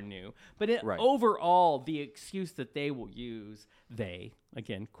rights are new. But overall, the excuse that they will use,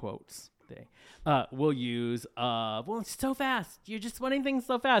 again, quotes, will use, well, it's so fast. You're just wanting things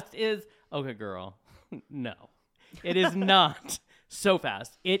so fast is, okay, girl, no, it is not so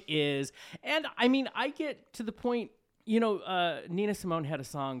fast. It is. And I mean, I get to the point, Nina Simone had a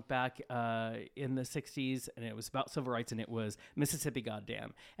song back in the 60s, and it was about civil rights, and it was Mississippi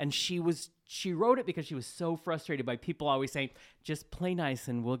Goddamn. And she wrote it because she was so frustrated by people always saying, just play nice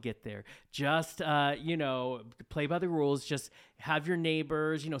and we'll get there. Just, play by the rules. Just have your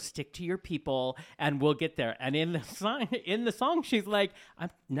neighbors, stick to your people, and we'll get there. And in the song, she's like,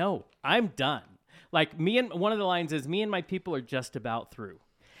 I'm done. Like one of the lines is, me and my people are just about through.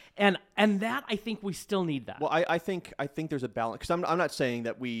 And that, I think we still need that. Well, I think there's a balance, because I'm not saying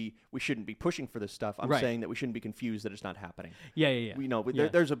that we shouldn't be pushing for this stuff. I'm saying that we shouldn't be confused that it's not happening. Yeah.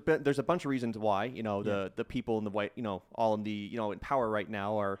 There's a bunch of reasons why. The people in the white, all in the in power right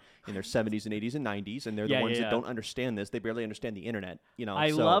now are in their 70s and 80s and 90s, and they're the ones that don't understand this. They barely understand the internet. I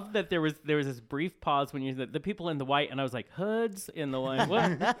love that there was this brief pause when you said the people in the white, and I was like, hoods in the white.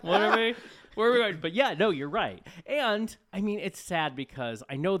 What are we? Where are we going? But yeah, no, you're right. And I mean, it's sad because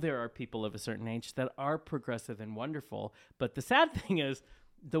I know there are people of a certain age that are progressive and wonderful. But the sad thing is,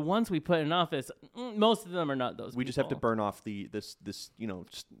 the ones we put in office, most of them are not those. We just have to burn off this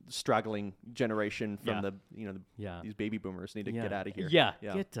straggling generation from these baby boomers need to get out of here. Yeah,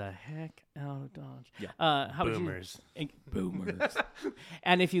 get the heck out of Dodge. Yeah, Boomers. Boomers.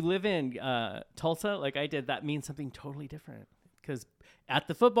 And if you live in Tulsa, like I did, that means something totally different. Because at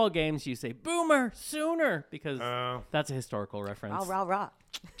the football games, you say "Boomer" Sooner because that's a historical reference. Rah.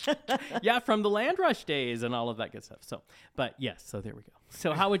 Yeah, from the Land Rush days and all of that good stuff. So, but yes, so there we go.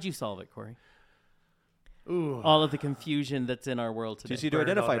 So, how would you solve it, Corey? Ooh. All of the confusion that's in our world today. It's easy to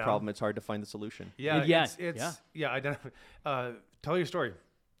identify a problem. It's hard to find the solution. Yeah. Identify. Tell your story.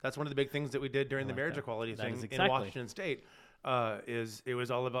 That's one of the big things that we did during the marriage equality thing in Washington State. It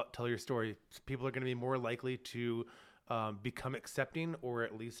was all about tell your story. People are going to be more likely to become accepting or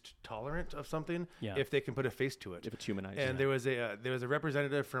at least tolerant of something if they can put a face to it. If it's humanized. And there was a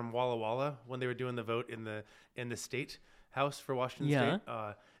representative from Walla Walla when they were doing the vote in the state house for Washington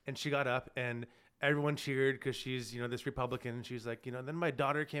State, and she got up and everyone cheered because she's this Republican. And she's like, then my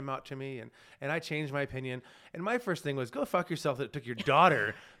daughter came out to me and I changed my opinion. And my first thing was, go fuck yourself that it took your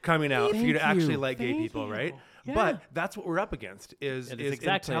daughter coming out for you to actually like gay people, right? Yeah. But that's what we're up against is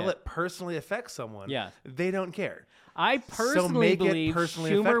exactly until it personally affects someone, they don't care. I personally believe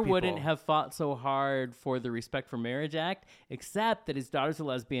personally Schumer wouldn't have fought so hard for the Respect for Marriage Act, except that his daughter's a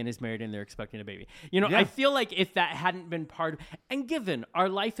lesbian, is married, and they're expecting a baby. I feel like if that hadn't been part of, and given our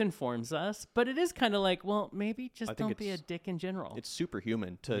life informs us, but it is kind of like, well, maybe just don't be a dick in general. It's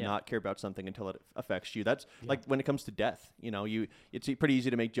superhuman to not care about something until it affects you. That's like when it comes to death. It's pretty easy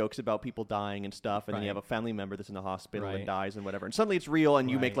to make jokes about people dying and stuff, and then you have a family member that's in the hospital and dies and whatever, and suddenly it's real,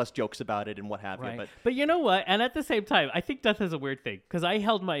 and you make less jokes about it and what have you. But you know what? And at the same time, I think death is a weird thing because I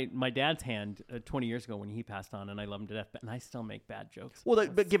held my dad's hand 20 years ago when he passed on, and I love him to death, and I still make bad jokes. Well,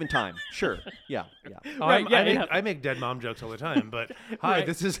 but given time, sure, yeah. I make dead mom jokes all the time, but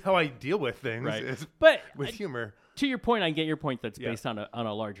this is how I deal with things, but with humor. To your point, I get your point. That's based on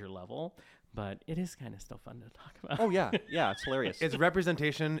a larger level. But it is kind of still fun to talk about. Oh yeah, it's hilarious. It's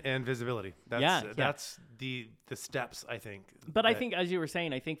representation and visibility. That's the steps, I think. But I think, as you were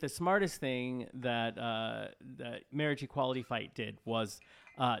saying, I think the smartest thing that the marriage equality fight did was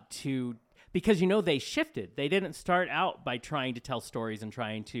to because they shifted. They didn't start out by trying to tell stories and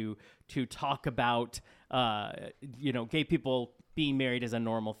trying to talk about gay people being married as a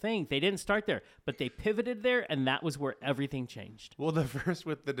normal thing. They didn't start there, but they pivoted there, and that was where everything changed. Well, the first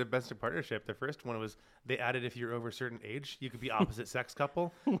with the domestic partnership, the first one was they added if you're over a certain age, you could be opposite sex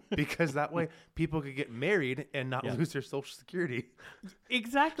couple, because that way people could get married and not lose their Social Security.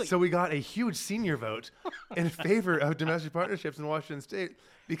 Exactly. So we got a huge senior vote in favor of domestic partnerships in Washington State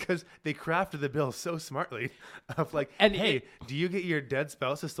because they crafted the bill so smartly of like, hey, do you get your dead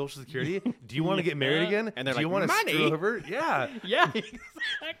spouse's Social Security? Do you want to get married again? And they're do you want to screw over? Yeah. Yeah,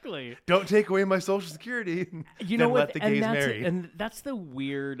 exactly. Don't take away my Social Security. Then let the gays marry. And that's the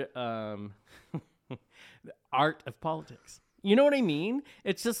weird art of politics. You know what I mean?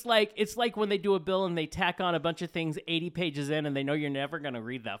 It's just like, it's like when they do a bill and they tack on a bunch of things 80 pages in and they know you're never going to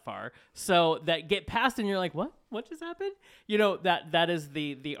read that far. So that get passed and you're like, what? What just happened? That is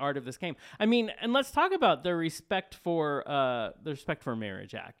the art of this game. I mean, and let's talk about the Respect for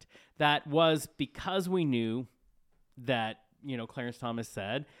Marriage Act. That was because we knew that, Clarence Thomas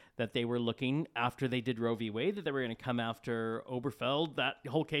said that they were looking after they did Roe v. Wade, that they were going to come after Obergefell, that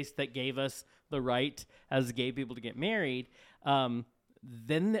whole case that gave us the right as gay people to get married.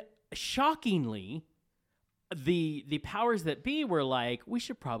 Then shockingly, the powers that be were like, we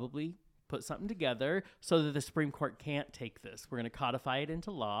should probably put something together so that the Supreme Court can't take this. We're going to codify it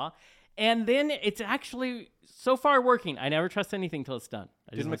into law. And then it's actually so far working. I never trust anything till it's done.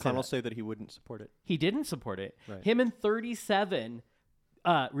 Didn't McConnell say that he wouldn't support it? He didn't support it. Right. Him and 37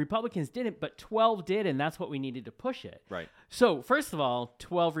 Republicans didn't, but 12 did, and that's what we needed to push it. Right. So, first of all,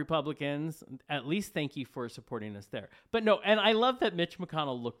 12 Republicans, at least thank you for supporting us there. But no, and I love that Mitch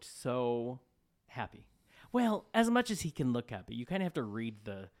McConnell looked so happy. Well, as much as he can look happy, you kind of have to read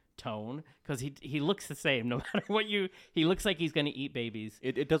the tone, because he looks the same no matter what he looks like he's going to eat babies.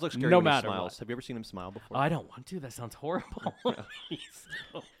 It does look scary no when he matter smiles. what. Have you ever seen him smile before? I don't want to. That sounds horrible.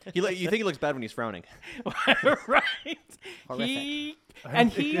 You think he looks bad when he's frowning. Right. Horrific.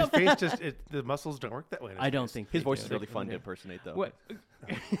 His face just the muscles don't work that way. I don't think His they voice do. is really fun to impersonate, though. What?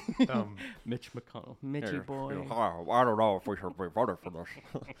 Um, Mitch McConnell, Mitchy boy. I don't know if we should be voted for this.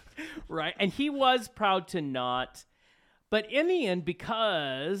 Right, and he was proud to not. But in the end,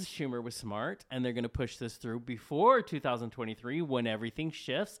 because Schumer was smart and they're going to push this through before 2023 when everything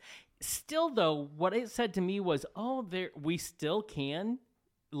shifts, still, though, what it said to me was, we still can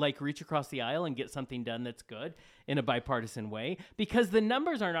reach across the aisle and get something done that's good in a bipartisan way, because the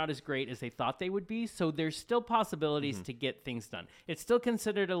numbers are not as great as they thought they would be. So there's still possibilities to get things done. It's still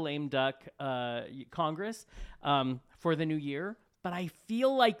considered a lame duck Congress for the new year, but I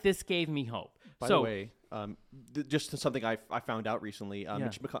feel like this gave me hope. By the way, just something I found out recently,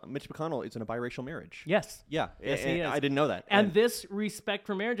 Mitch McConnell is in a biracial marriage. Yes. Yeah. Yes, he is. I didn't know that. And this Respect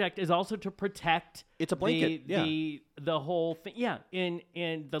for Marriage Act is also to protect It's a blanket, the whole thing. Yeah.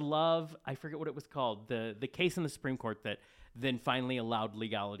 In the love, I forget what it was called, the case in the Supreme Court that then finally allowed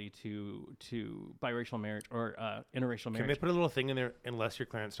legality to biracial marriage or interracial can marriage. they put a little thing in there unless you're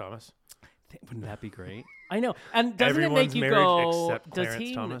Clarence Thomas? Wouldn't that be great? I know. And doesn't Everyone's it make you married go, except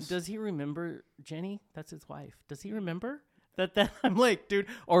Clarence Thomas. does he remember Jenny? That's his wife. Does he remember? That I'm like, dude,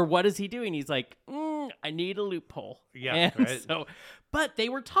 or what is he doing? He's like, I need a loophole. Yeah, and right. So, but they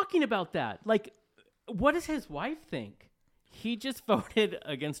were talking about that. Like, what does his wife think? He just voted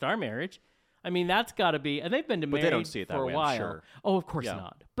against our marriage. I mean, that's got to be, and they've been married they don't see it that for way, a I'm while. sure. Oh, of course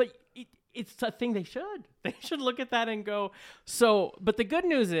not. But it's a thing they should. They should look at that and go, so, but the good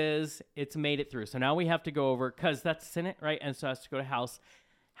news is it's made it through. So now we have to go over, because that's Senate, right? And so it has to go to House.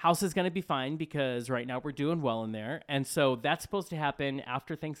 House is going to be fine because right now we're doing well in there. And so that's supposed to happen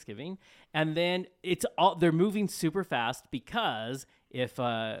after Thanksgiving. And then they're moving super fast, because if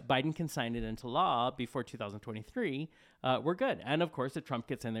Biden can sign it into law before 2023, we're good. And of course, if Trump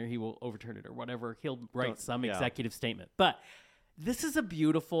gets in there, he will overturn it or whatever. He'll write some executive statement. But this is a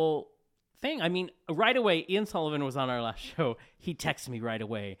beautiful thing. I mean, right away, Ian Sullivan was on our last show. He texted me right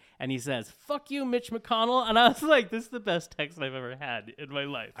away and he says, "Fuck you, Mitch McConnell." And I was like, this is the best text I've ever had in my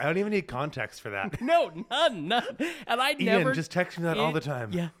life. I don't even need context for that. No, none. And I Ian just texts me that all the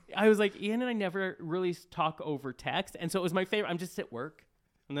time. Yeah. I was like, Ian and I never really talk over text. And so it was my favorite. I'm just at work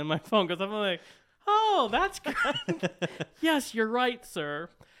and then my phone goes up and I'm like, oh, that's good. Yes, you're right, sir.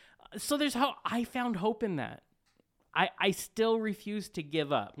 So there's how I found hope in that. I still refuse to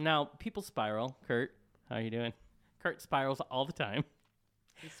give up. Now, people spiral. Kurt, how are you doing? Kurt spirals all the time.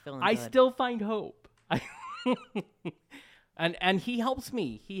 He's feeling I good. still find hope. And he helps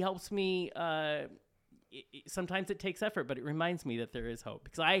me. He helps me. Sometimes it takes effort, but it reminds me that there is hope.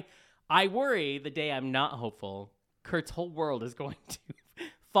 Because I worry the day I'm not hopeful, Kurt's whole world is going to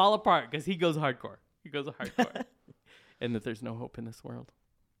fall apart because he goes hardcore. He goes hardcore. And that there's no hope in this world.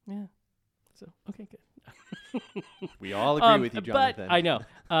 Yeah. So, okay, good. We all agree with you, Jonathan. But I know.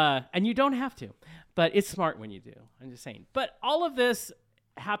 And you don't have to. But it's smart when you do. I'm just saying. But all of this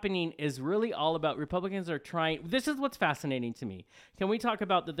happening is really all about Republicans are trying. This is what's fascinating to me. Can we talk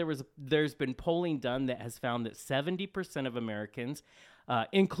about that there's been polling done that has found that 70% of Americans,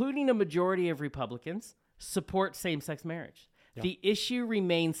 including a majority of Republicans, support same-sex marriage. Yeah. The issue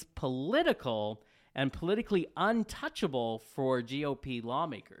remains political and politically untouchable for GOP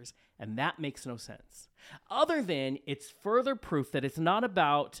lawmakers, and that makes no sense. Other than it's further proof that it's not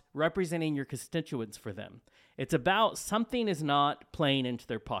about representing your constituents for them. It's about something is not playing into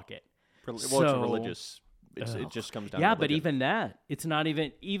their pocket. Well, it's religious. It just comes down to religion. But even that, it's not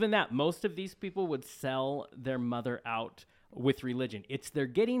even that. Most of these people would sell their mother out with religion. They're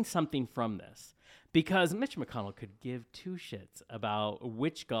getting something from this. Because Mitch McConnell could give two shits about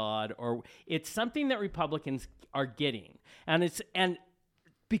which God, or it's something that Republicans are getting. And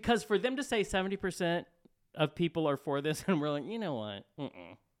because for them to say 70% of people are for this, and we're like, you know what?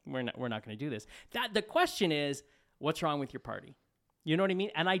 We're not going to do this. The question is, what's wrong with your party? You know what I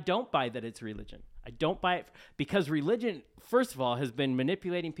mean? And I don't buy that it's religion. I don't buy it because religion, first of all, has been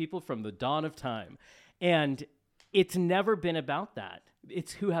manipulating people from the dawn of time. And it's never been about that.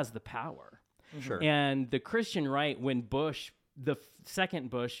 It's who has the power. Sure. And the Christian right, when the second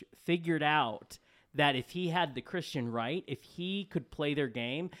Bush, figured out that if he had the Christian right, if he could play their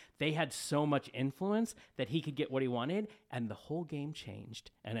game, they had so much influence that he could get what he wanted, and the whole game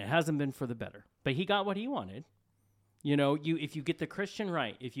changed. And it hasn't been for the better. But he got what he wanted. You know, if you get the Christian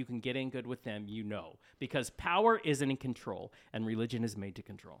right, if you can get in good with them, because power isn't in control, and religion is made to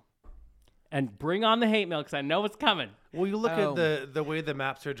control. And bring on the hate mail, because I know it's coming. Well, you look at the way the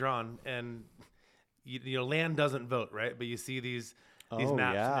maps are drawn, and you know, land doesn't vote, right? But you see these maps, and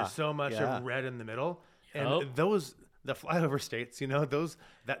there's so much of red in the middle, and the flyover states,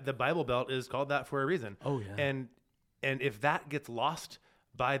 that the Bible Belt is called that for a reason. Oh yeah. And if that gets lost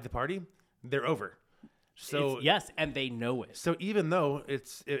by the party, they're over. So yes, and they know it. So even though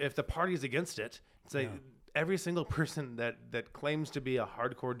if the party's against it, it's like every single person that claims to be a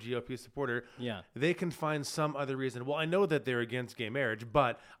hardcore GOP supporter, they can find some other reason. Well, I know that they're against gay marriage,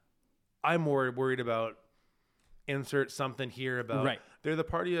 but I'm more worried about insert something here about they're the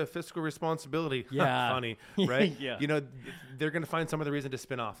party of fiscal responsibility. Yeah. Funny, right? Yeah. They're going to find some other reason to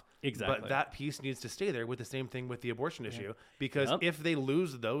spin off. Exactly. But that piece needs to stay there with the same thing with the abortion issue, because if they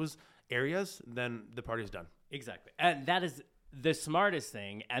lose those areas, then the party's done. Exactly. And that is the smartest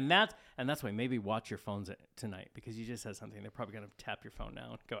thing, and that's why maybe watch your phones tonight, because you just said something. They're probably going to tap your phone now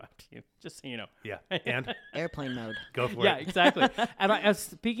and go after you, just so you know. Yeah, and airplane mode. Go for it. Yeah, exactly. And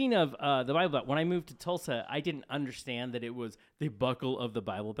speaking of the Bible Belt, when I moved to Tulsa, I didn't understand that it was the buckle of the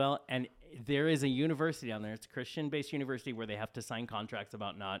Bible Belt, and there is a university down there. It's a Christian-based university where they have to sign contracts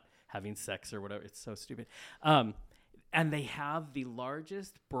about not having sex or whatever. It's so stupid. And they have the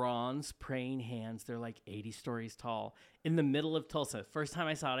largest bronze praying hands. They're like 80 stories tall in the middle of Tulsa. First time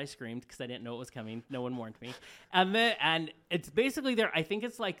I saw it, I screamed because I didn't know it was coming. No one warned me. And it's basically there. I think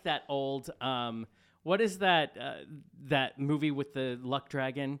it's like that old, what is that movie with the luck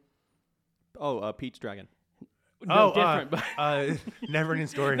dragon? Pete's Dragon. No, different. Never Ending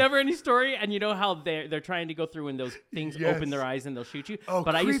Story. Never Ending Story. And you know how they're trying to go through and those things open their eyes and they'll shoot you? Oh,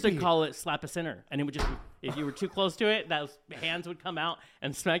 but creepy. I used to call it slap a sinner. And it would just, if you were too close to it, those hands would come out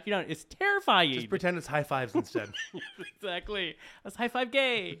and smack you down. It's terrifying. Just pretend it's high fives instead. Exactly. That's high five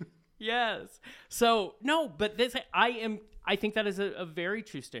gay. Yes. So, no, but I think that is a very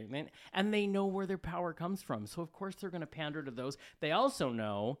true statement. And they know where their power comes from. So, of course, they're going to pander to those. They also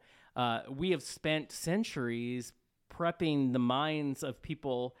know we have spent centuries prepping the minds of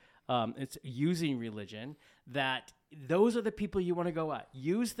people it's using religion, that those are the people you want to go at.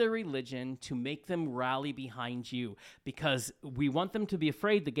 Use their religion to make them rally behind you, because we want them to be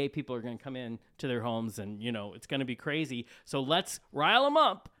afraid the gay people are going to come in to their homes and, it's going to be crazy. So let's rile them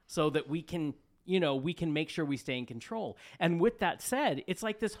up so that we can make sure we stay in control. And with that said, it's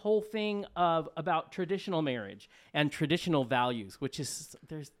like this whole thing about traditional marriage and traditional values, which is,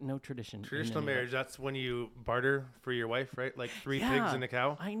 there's no tradition. Traditional marriage, that's when you barter for your wife, right? Like 3 pigs and a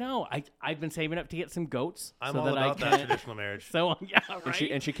cow. I know. I've been saving up to get some goats. I'm all about that traditional marriage. So, yeah,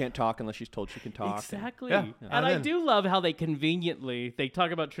 right? And she can't talk unless she's told she can talk. Exactly. Yeah. And I do love how they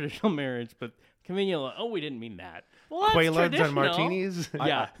talk about traditional marriage, but conveniently, we didn't mean that. Well, that's Quaaludes and martinis.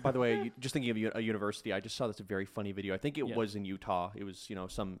 Yeah. By the way, just thinking of a university, I just saw this very funny video. I think it was in Utah. It was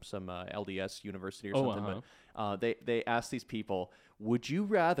some LDS university or something. Uh-huh. But they asked these people, would you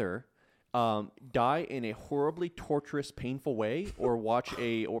rather die in a horribly torturous, painful way, or watch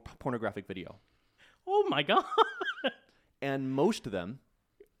a pornographic video. Oh my God. And most of them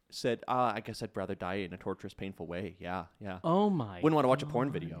said, I guess I'd rather die in a torturous, painful way. Yeah. Oh my. Wouldn't want to watch a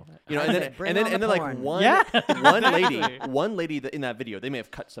porn video. You know, I and said, then bring and then on and the then like porn. one Yeah, one lady in that video, they may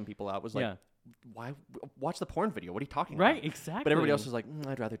have cut some people out. Was like, Yeah. why watch the porn video? What are you talking Right, about? exactly. But everybody else was like,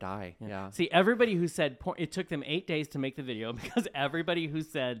 I'd rather die. Yeah. See, everybody who said porn, it took them 8 days to make the video because everybody who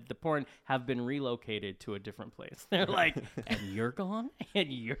said the porn have been relocated to a different place. They're like, and you're gone?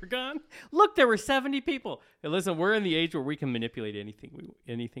 And you're gone? Look, there were 70 people. Hey, listen, we're in the age where we can manipulate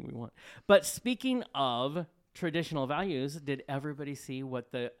anything we want. But speaking of traditional values, did everybody see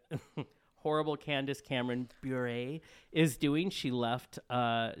what the horrible Candace Cameron Bure is doing? She left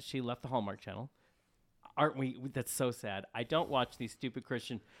the Hallmark Channel. Aren't we? That's so sad. I don't watch these stupid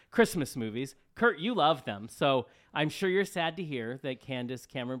Christian Christmas movies. Kurt, you love them. So I'm sure you're sad to hear that Candace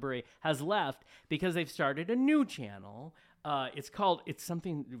Cameron Bure has left because they've started a new channel. It's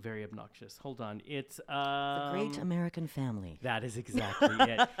something very obnoxious. Hold on. It's The Great American Family. that is exactly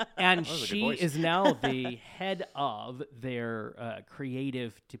it. And a good she voice. is now the head of their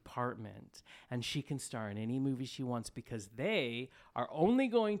creative department. And she can star in any movie she wants because they are only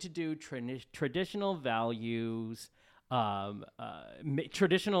going to do traditional values,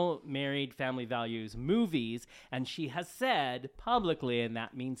 traditional married family values movies. And she has said publicly, and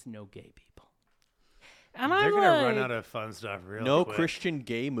that means no gay people. And They're I'm going to like, run out of fun stuff real No quick. Christian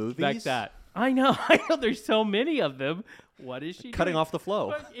gay movies. like that. I know. There's so many of them. What is she Cutting doing? off the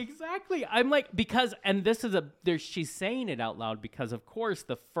flow. But exactly. I'm like, because, and this is she's saying it out loud because, of course,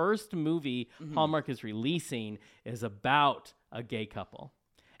 the first movie Hallmark is releasing is about a gay couple.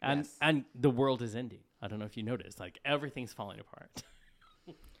 And, Yes. and the world is ending. I don't know if you noticed. Like, everything's falling apart.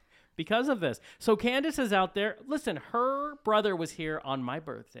 Because of this. So Candace is out there. Listen, her brother was here on my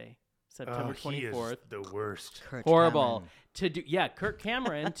birthday, September He is 24th. the worst. Kurt Horrible Cameron. Kurt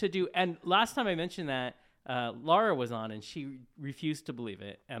Cameron to do. And last time I mentioned that, Laura was on and she refused to believe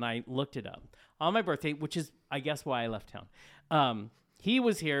it. And I looked it up on my birthday, which is, I guess, why I left town. He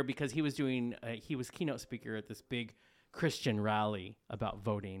was here because he was doing, he was keynote speaker at this big Christian rally about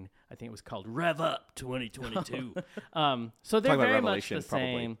voting. I think it was called Rev Up 2022. So they're Talking about very much Revelation, the probably.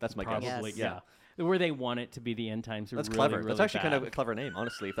 same. That's my guess. Probably, Yes. yeah. Where they want it to be the end times. That's really, clever. really That's actually kind of bad. a clever name,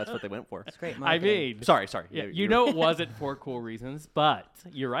 honestly, if that's what they went for. It's great I marketing. mean, Sorry. yeah, You- you know it wasn't for cool reasons, but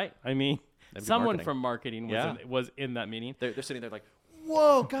you're right. I mean, That'd be someone marketing. from marketing was in that meeting, They're sitting there like,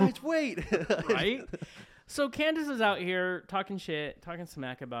 whoa, guys, wait. right? So Candace is out here talking shit, talking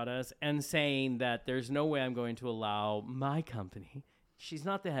smack about us, and saying that there's no way I'm going to allow my company. She's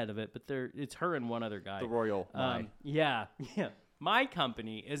not the head of it, but it's her and one other guy. The royal my. Yeah. My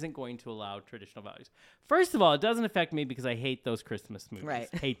company isn't going to allow traditional values. First of all, it doesn't affect me because I hate those Christmas movies. Right.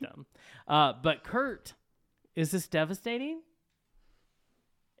 Hate them. But Kurt, is this devastating?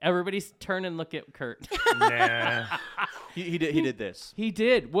 Everybody's turn and look at Kurt. Nah. He did this. He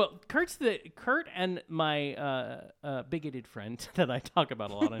did. Well, Kurt and my bigoted friend that I talk about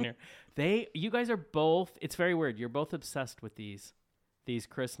a lot on here. You guys are both. It's very weird. You're both obsessed with these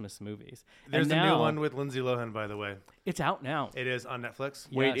Christmas movies. There's and a now, new one with Lindsay Lohan, by the way. It's out now. It is on Netflix.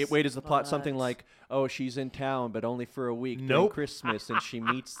 Yes. Wait, is the plot something What? like, oh, she's in town, but only for a week during Nope. Christmas, and she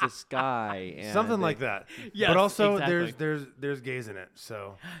meets this guy. And Something like that. Yes, but also exactly. there's gays in it.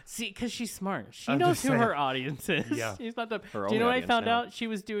 So See, because she's smart. She I'm knows just who saying. her audience is. Yeah. She's not dumb. Her Do you know only what I found audience now. out?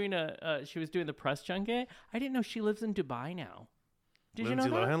 She was doing the press junket. I didn't know she lives in Dubai now. Did Lindsay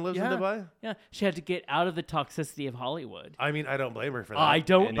you know that? Lohan lives in Yeah. Dubai? Yeah, she had to get out of the toxicity of Hollywood. I mean, I don't blame her for that. I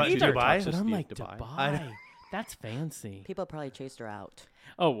don't And But either. Dubai? But I'm Toxicity like, of Dubai. Dubai. That's fancy. People probably chased her out.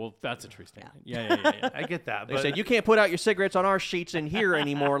 Oh, well, that's a true statement. Yeah. I get that. They But, said, you can't put out your cigarettes on our sheets in here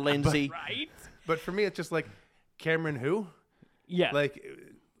anymore, Lindsay. Right? but for me, it's just like, Cameron who? Yeah. Like,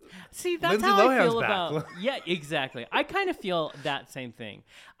 See, that's Lindsay how I Lohan's feel back. about. Yeah, exactly. I kind of feel that same thing.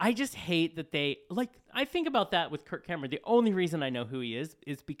 I just hate that I think about that with Kurt Cameron. The only reason I know who he is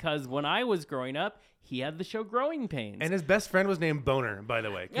because when I was growing up, he had the show Growing Pains. and his best friend was named Boner, by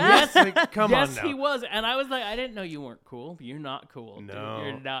the way. Yes. Like, come yes, on now. he was. And I was like, I didn't know you weren't cool. You're not cool. Dude. No.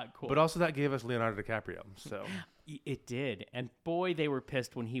 You're not cool. But also that gave us Leonardo DiCaprio. So It did. And boy, they were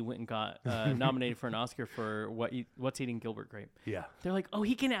pissed when he went and got nominated for an Oscar for What's Eating Gilbert Grape. yeah. They're like, oh,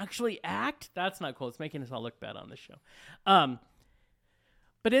 he can actually act? That's not cool. It's making us all look bad on this show.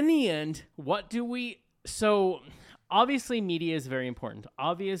 But in the end, what do we... So, obviously, media is very important.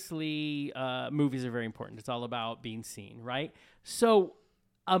 Obviously, movies are very important. It's all about being seen, right? So,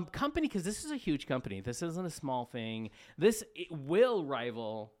 company, because this is a huge company. This isn't a small thing. It will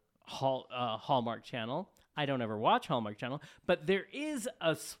rival Hallmark Channel. I don't ever watch Hallmark Channel, but there is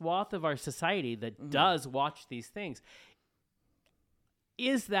a swath of our society that does watch these things.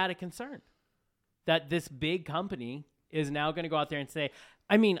 Is that a concern? That this big company is now going to go out there and say,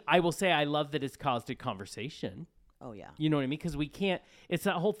 I mean, I will say I love that it's caused a conversation. Oh, yeah. You know what I mean? Because we can't, it's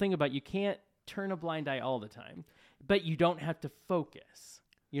that whole thing about you can't turn a blind eye all the time, but you don't have to focus.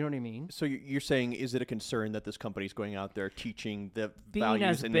 You know what I mean? So you're saying, is it a concern that this company's going out there teaching the Being values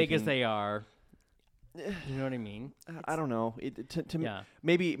as and big as making- they are, you know what I mean? I don't know. To me, Yeah.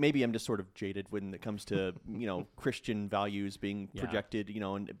 maybe I'm just sort of jaded when it comes to Christian values being Yeah. projected.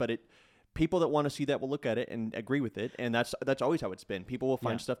 But people that want to see that will look at it and agree with it, and that's always how it's been. People will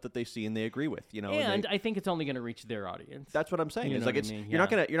find Yeah. stuff that they see and they agree with. And I think it's only going to reach their audience. that's what I'm saying. You It's know like what I mean?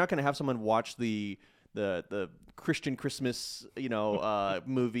 you're not gonna have someone watch the Christian Christmas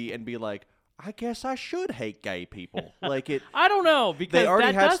movie and be like, I guess I should hate gay people. Like it. I don't know, because They already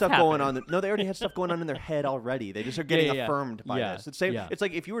that had does stuff happen. going on. No, they already had stuff going on in their head already. They just are getting yeah. affirmed by Yeah, this. It's same. yeah. It's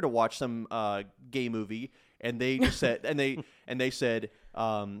like if you were to watch some gay movie and they just said and they said,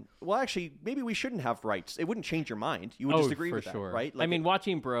 well, actually, maybe we shouldn't have rights. It wouldn't change your mind. You would just agree for with sure. that, right? I mean,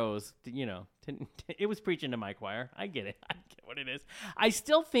 watching Bros, it was preaching to my choir. I get it. I get what it is. I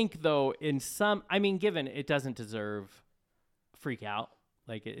still think, though, given it doesn't deserve freak out,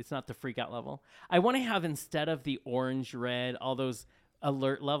 like it's not the freak out level. I want to have, instead of the orange, red, all those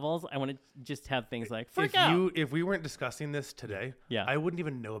alert levels, I want to just have things like freak out. If we weren't discussing this today, Yeah. I wouldn't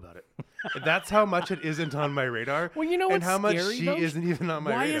even know about it. That's how much it isn't on my radar. Well, you know and what's how much scary, she though? isn't even on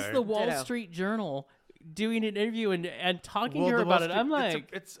my Why radar. is the Wall Ditto. Street Journal doing an interview and talking Well, to her the Wall about it? I'm Street- like,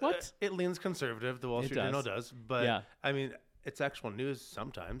 it's what? It leans conservative. The Wall It Street Journal does. does, but Yeah. I mean, it's actual news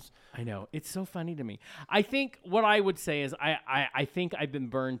sometimes. I know. It's so funny to me. I think what I would say is I think I've been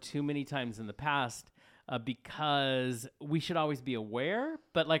burned too many times in the past because we should always be aware,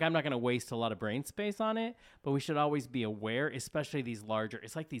 but like I'm not going to waste a lot of brain space on it, but we should always be aware, especially these larger,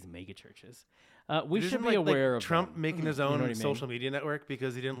 it's like these mega churches. We Isn't should be like aware of Trump them. making his know own what I mean? social media network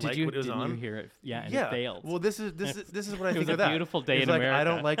because he didn't Did like you, what it was didn't on. you hear it? Yeah, and Yeah. it failed. Well, this is what I It think was a of that. beautiful day It's in like, America. I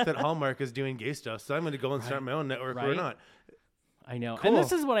don't like that Hallmark is doing gay stuff, so I'm going to go and start my own network or Right? not. I know. Cool. And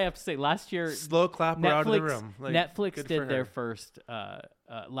this is what I have to say. Last year, Slow clapper out of the room. Like, Netflix good for did their her. first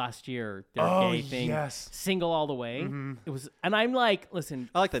last year their Oh, gay thing, yes. single all the way. It was, and I'm like, listen,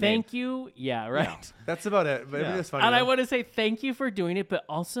 I like the thank you, yeah, right. That's about it. But I mean, Yeah. it's funny. And I though. want to say thank you for doing it, but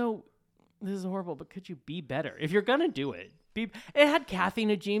also, this is horrible. But could you be better if you're gonna do it? It had Kathy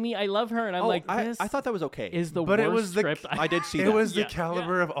Najimy. I love her, and I'm like, I this thought that was okay. is the But worst it was the- script. I did see It that. was Yeah, the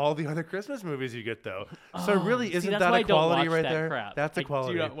caliber of all the other Christmas movies you get, though. So Oh, really, see, isn't that's that why a I don't quality watch right that there? crap. That's a I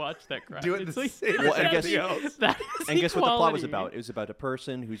quality. do not watch that crap. Do it It's the like- same Well, as and guess- everything else. that is And guess what the plot was equality. about? It was about a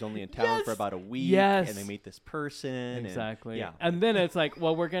person who's only in town Yes. for about a week, Yes. and they meet this person. Exactly. And, yeah. And then it's like,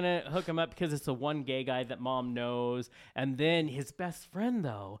 well, we're gonna hook him up because it's the one gay guy that mom knows, and then his best friend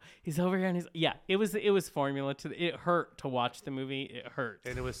though, he's over here and he's It was formula to. It hurt to watch the movie. It hurt.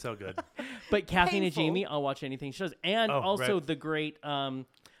 And it was so good. But Kathy Painful. Najimy, I'll watch anything she does, and Oh, also right. the great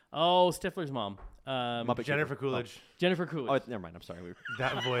Stifler's mom, Muppet Jennifer Keeper. Coolidge. Jennifer Coolidge. Oh, never mind. I'm sorry.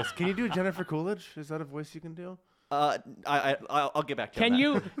 That voice. Can you do Jennifer Coolidge? Is that a voice you can do? I'll get back to you on Can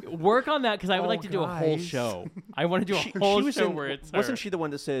that. you work on that? Because I would Oh, like to do a whole guys. show. I want to do a whole was show in- where it's wasn't her. she the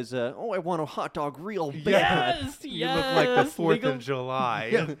one that says, "Oh, I want a hot dog real bad"? Yes, You look like the yes. 4th of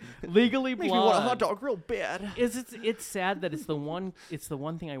July. Legally Makes Blonde. me want a hot dog real bad. It's sad that it's the one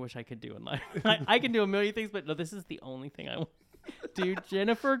thing I wish I could do in life. I can do a million things, but no, this is the only thing I want. Dude,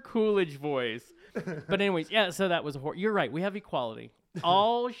 Jennifer Coolidge voice. But anyways, yeah, so that was you're right. We have equality.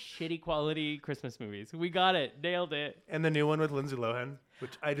 All shitty quality Christmas movies. We got it. Nailed it. And the new one with Lindsay Lohan,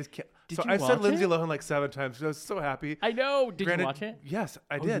 which I just can't. Did so you I said watch Lindsay it? Lohan like 7 times because I was so happy. I know. Did Granted, you watch it? Yes,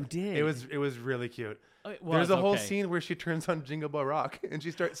 I Oh, did. you did. It was really cute. Oh, it There's was, a whole okay. scene where she turns on Jingle Bell Rock and she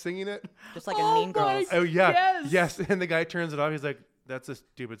starts singing it. Just like in Oh Mean my Girls. Oh yeah, Yes. And the guy turns it off. He's like, "That's a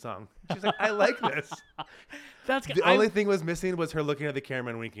stupid song." She's like, "I like this." That's The only thing was missing was her looking at the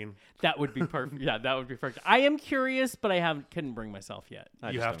camera and winking. that would be perfect. Yeah, that would be perfect. I am curious, but I couldn't bring myself yet.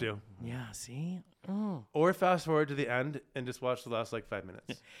 You have to, Yeah, see? Oh. or fast forward to the end and just watch the last like 5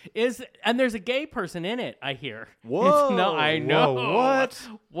 minutes. And there's a gay person in it, I hear. Whoa. No, I know. Whoa, what?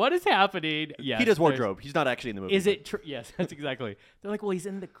 What is happening? Yes, He does there's- wardrobe. He's not actually in the movie. Is it true? Yes, that's exactly. They're like, well, he's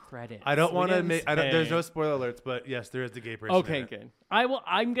in the credits. I don't We want to didn't make. There's say. no spoiler alerts, but yes, there is the gay person. Okay, in it. good.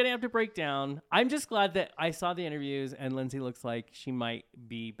 I'm gonna have to break down. I'm just glad that I saw the interviews and Lindsay looks like she might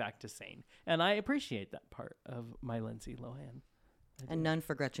be back to sane, and I appreciate that part of my Lindsay Lohan. And none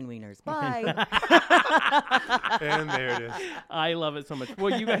for Gretchen Wieners. Bye. And there it is. I love it so much.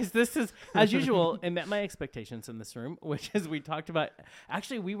 Well, you guys, this is, as usual, it met my expectations in this room, which is we talked about.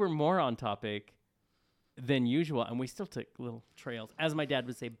 Actually, we were more on topic than usual, and we still took little trails, as my dad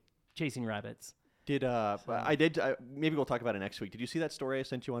would say, chasing rabbits. Maybe we'll talk about it next week. Did you see that story I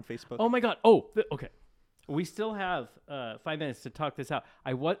sent you on Facebook? Oh my God! Okay. We still have 5 minutes to talk this out.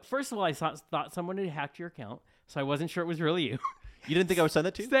 First of all, I thought someone had hacked your account, so I wasn't sure it was really you. You didn't think I would send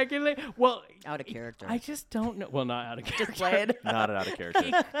that to you? Secondly, well, Out of character. I just don't know. Well, not out of character. Just play it. Not out of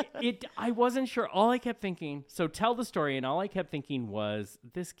character. I wasn't sure. All I kept thinking. So tell the story, and all I kept thinking was,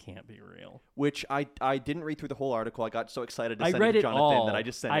 this can't be real. Which I didn't read through the whole article. I got so excited to I send read it to it Jonathan all. that I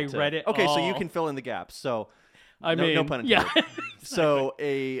just sent I it to... read it Okay, so you all. can fill in the gaps. So, I mean, no pun intended. yeah. So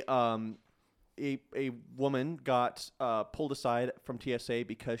a woman got pulled aside from TSA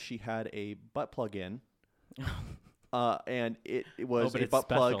because she had a butt plug in, and it was but a it's butt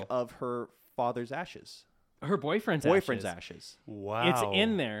plug special. of her father's ashes, Her boyfriend's ashes. Wow. It's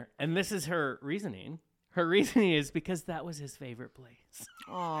in there, and this is her reasoning. Her reasoning is because that was his favorite place.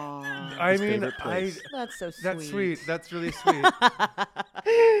 Aw, I His mean, favorite place. that's so sweet. that's sweet. That's really sweet.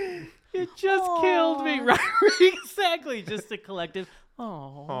 It just killed me. Right? Exactly. Just a collective.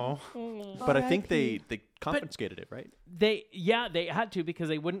 Oh. But I think they confiscated it, right? They had to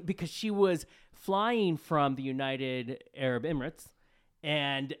because she was flying from the United Arab Emirates,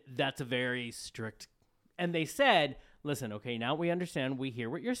 and that's a very strict. And they said, listen, okay, now we understand, we hear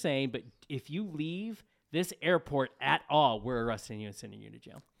what you're saying, but if you leave this airport at all, we're arresting you and sending you to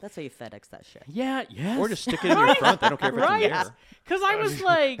jail. That's how you FedEx that shit. Yeah, yes. Or just stick it in your front. I don't care if it's in the air. Because I was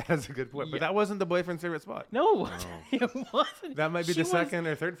like, That's a good point. But that wasn't the boyfriend's favorite spot. no, it wasn't. That might be She the was- second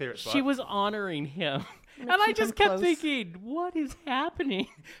or third favorite spot. She was honoring him. And I keep just him kept close. thinking, what is happening?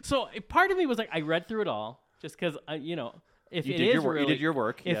 So part of me was like, I read through it all just because, if You it did is your work- you really, did your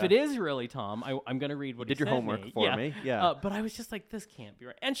work, If yeah. it is really Tom, I'm going to read what did he your sent homework me. for me, yeah. But I was just like, this can't be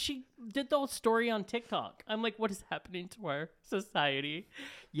right. And she did the whole story on TikTok. I'm like, what is happening to our society?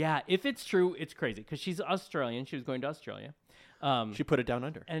 Yeah, if it's true, it's crazy because she's Australian. She was going to Australia. She put it down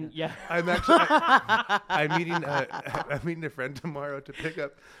under. And yeah. I'm actually I'm meeting a friend tomorrow to pick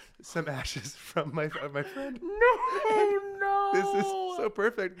up some ashes from my friend. No. This is so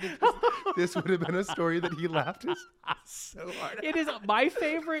perfect because this would have been a story that he laughed so hard at. It is my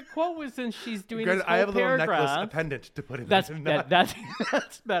favorite quote was since she's doing Granted, this I whole have a little paragraph. necklace, a pendant to put in. That's there,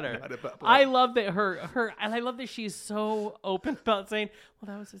 that's better. not a butt plug. I love that her and I love that she's so open about saying,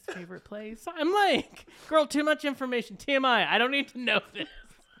 "Well, that was his favorite place." I'm like, "Girl, too much information. TMI. I don't need to know this."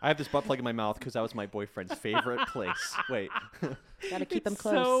 I have this butt plug in my mouth because that was my boyfriend's favorite place. Wait. Gotta keep them It's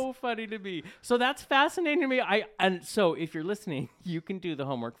close. so funny to me. So that's fascinating to me. And so if you're listening, you can do the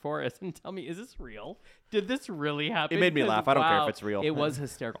homework for us and tell me, is this real? Did this really happen? It made me 'Cause, laugh. I don't care if wow, it's real. It was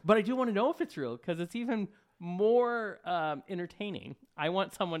hysterical. But I do want to know if it's real because it's even more entertaining. I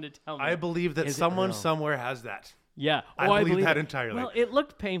want someone to tell me. I believe that Is it someone real? somewhere has that. Yeah. I Oh, believe that it. entirely. Well, it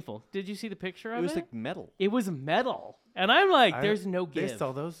looked painful. Did you see the picture of It was like metal. It was metal. And I'm like, there's no They give.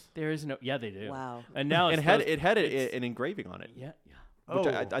 sell those. There is no. Yeah, they do. Wow. And now And it's it had an engraving on it. Yeah. Which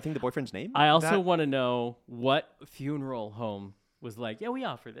Oh. I think the boyfriend's name? I also That- want to know what funeral home was like. Yeah, we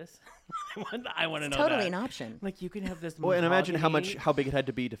offer this. I want to know Totally that. an option. Like you can have this. Well, and imagine mahogany- how big it had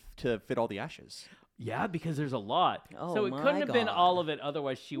to be to fit all the ashes. Yeah, because there's a lot. Oh, so it my couldn't have been God. all of it.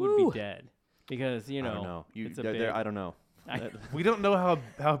 Otherwise, she would Woo. be dead. Because you know, I don't know. it's a They're- big. I don't know. We don't know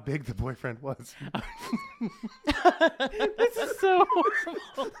how big the boyfriend was. This is so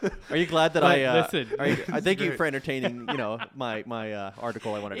horrible. Are you glad that But I listen. I thank you great. for entertaining my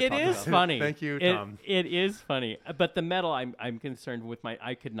article I wanted to It talk is about. funny. Thank you, It- Tom. It is funny, but the metal, I'm concerned with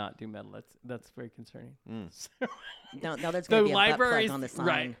I could not do metal. That's very concerning. Now there's The going to be a butt library's plug on the sign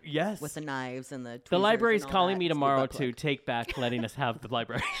right. Yes. with the knives and the tweezers The library's and all calling that. me It's gonna be tomorrow butt to plug. take back letting us have the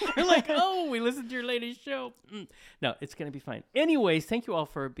library. They're like, oh, we listened to your latest show. No, it's going to be fine. Anyways, thank you all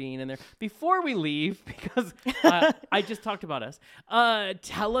for being in there. Before we leave, because I just talked about us,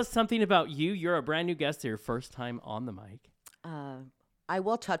 tell us something about you. You're a brand new guest. Your first time on the mic. I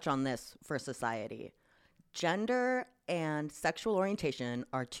will touch on this for society. Gender and sexual orientation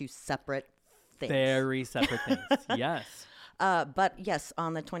are two separate things. Very separate things. Yes. But yes,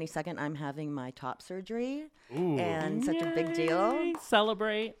 on the 22nd, I'm having my top surgery. And such a big deal. Yay.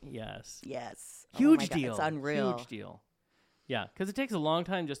 Celebrate. Yes. Yes. Oh Huge my God, deal. It's unreal. Huge deal. Yeah, because it takes a long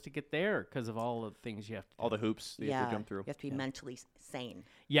time just to get there because of all the things you have to do. All the hoops that you have Yeah. to jump through. You have to be mentally sane.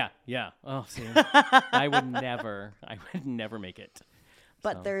 Yeah, yeah. Oh, see, I would never make it.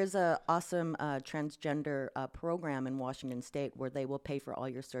 But So. there is a awesome transgender program in Washington State where they will pay for all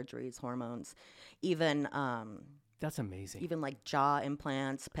your surgeries, hormones, even That's amazing. even like jaw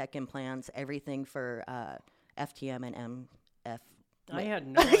implants, pec implants, everything for FTM and MF. I had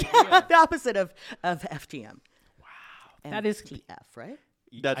no idea. The opposite of FTM. That is- MTF, right?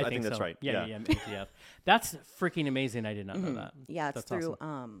 I think that's so. right. Yeah, MTF. That's freaking amazing. I did not know that. Yeah, it's That's through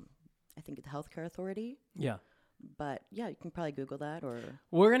awesome. I think the Healthcare Authority. Yeah. But yeah, you can probably Google that or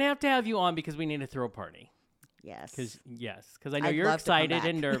We're gonna have to have you on because we need to throw a party. yes. Because I know I'd you're love to come excited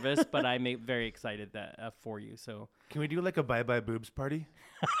and back. nervous, but I'm very excited that for you. So Can we do like a bye-bye boobs party?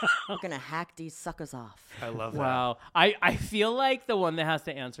 We're gonna hack these suckers off. I love that. wow, I feel like the one that has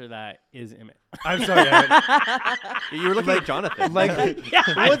to answer that is Emmett. I'm sorry. You were looking at Jonathan.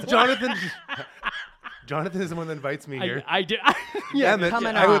 What's Jonathan? Jonathan is the one that invites me here. I do. Yeah, Emmett,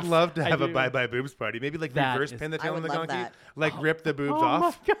 coming I would off. love to I have a do. bye-bye boobs party. Maybe like That reverse is- pin the I tail on would the love donkey, that. like rip the boobs Oh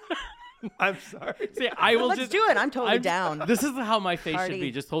off. my God. I'm sorry. See, I will Let's just do it. I'm totally down. This is how my face should Party.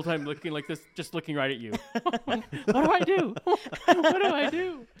 be. Just the whole time looking like this, just looking right at you. What do I do? What do I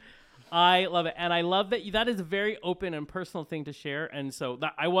do? I love it, and I love that that is a very open and personal thing to share. And so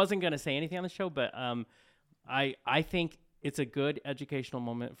I wasn't going to say anything on the show, but I think it's a good educational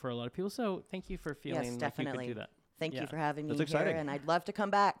moment for a lot of people. So thank you for feeling Yes, like definitely. you could do that. Thank Yeah. you for having me That's here, exciting. and I'd love to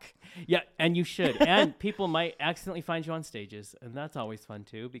come back. Yeah, and you should. And people might accidentally find you on stages, and that's always fun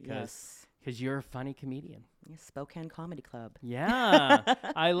too because you're a funny comedian. Yes, Spokane Comedy Club. Yeah,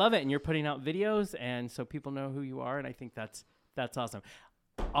 I love it, and you're putting out videos, and so people know who you are, and I think that's awesome.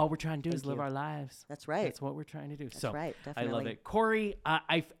 All we're trying to do is live you. our lives. That's right. That's what we're trying to do. That's so right, I love definitely. it, Corey.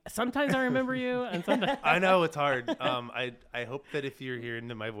 Sometimes I remember you, and sometimes I know it's hard. I hope that if you're hearing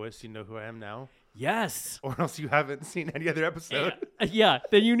my voice, you know who I am now, yes. or else you haven't seen any other episode. Yeah,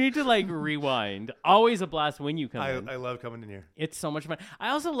 then you need to like rewind. Always a blast when you come in. I love coming in here. It's so much fun. I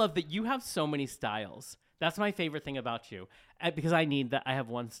also love that you have so many styles. That's my favorite thing about you, because I need that. I have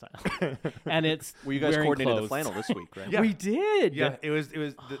one style, and it's Well, you guys wearing coordinated clothes. the flannel this week, right? Yeah. We did. Yeah, it was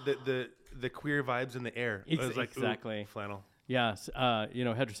the queer vibes in the air. It was like ooh, Exactly. flannel. Yes.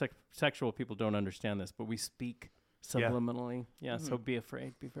 Heterosexual people don't understand this, but we speak subliminally. Yeah. So be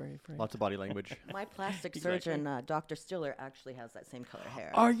afraid. Be very afraid. Lots of body language. My plastic Exactly. surgeon, Dr. Stiller, actually has that same color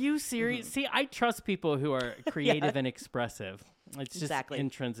hair. Are you serious? See, I trust people who are creative and expressive. It's just Exactly.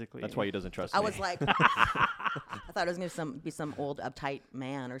 intrinsically. That's why he doesn't trust I me. was like, I thought it was going to be some old uptight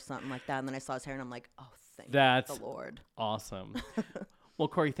man or something like that. And then I saw his hair and I'm like, oh, thank That's the Lord. awesome. Well,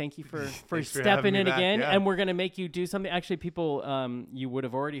 Corey, thank you for Thanks for stepping having me in back, again. yeah. And we're going to make you do something. Actually, people, you would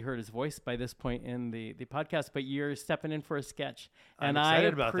have already heard his voice by this point in the podcast, but you're stepping in for a sketch. I'm And I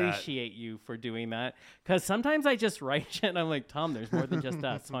excited about that. appreciate you for doing that. Because sometimes I just write shit and I'm like, Tom, there's more than just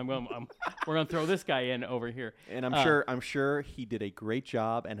us. So we're going to throw this guy in over here. And I'm sure he did a great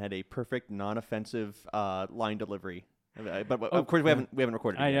job and had a perfect, non-offensive line delivery. But of course, we haven't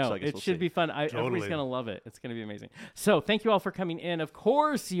recorded it I yet, know. so I guess It we'll should see. be fun. Everybody's Totally. going to love it. It's going to be amazing. So thank you all for coming in. Of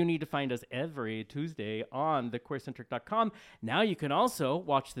course, you need to find us every Tuesday on thequeercentric.com. Now you can also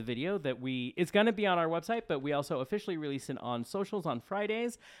watch the video it's going to be on our website, but we also officially release it on socials on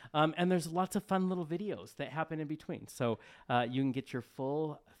Fridays. And there's lots of fun little videos that happen in between. So you can get your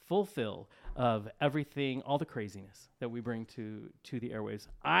full fill of everything, all the craziness that we bring to the airwaves.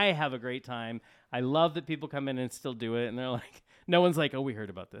 I have a great time. I love that people come in and still do it, and they're like, no one's like, oh, we heard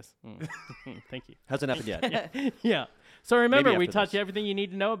about this. Thank you. Hasn't happened yet. Yeah. So remember, Maybe we after taught this. you everything you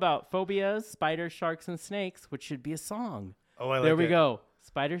need to know about phobias, spiders, sharks, and snakes, which should be a song. Oh, I like There we it. go.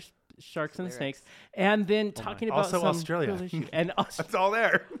 Spiders, sharks, and Lyrics. snakes. And then talking about Also some Australia. cool issue. And That's all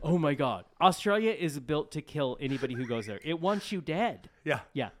there. oh my God, Australia is built to kill anybody who goes there. It wants you dead. Yeah.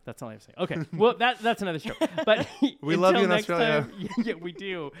 Yeah, that's all I'm saying. Okay, well that's another show. But We love you until in next Australia. time, yeah, we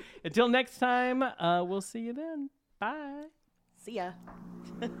do. Until next time, we'll see you then. Bye. See ya.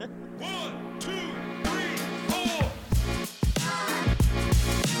 1, 2, 3, 4.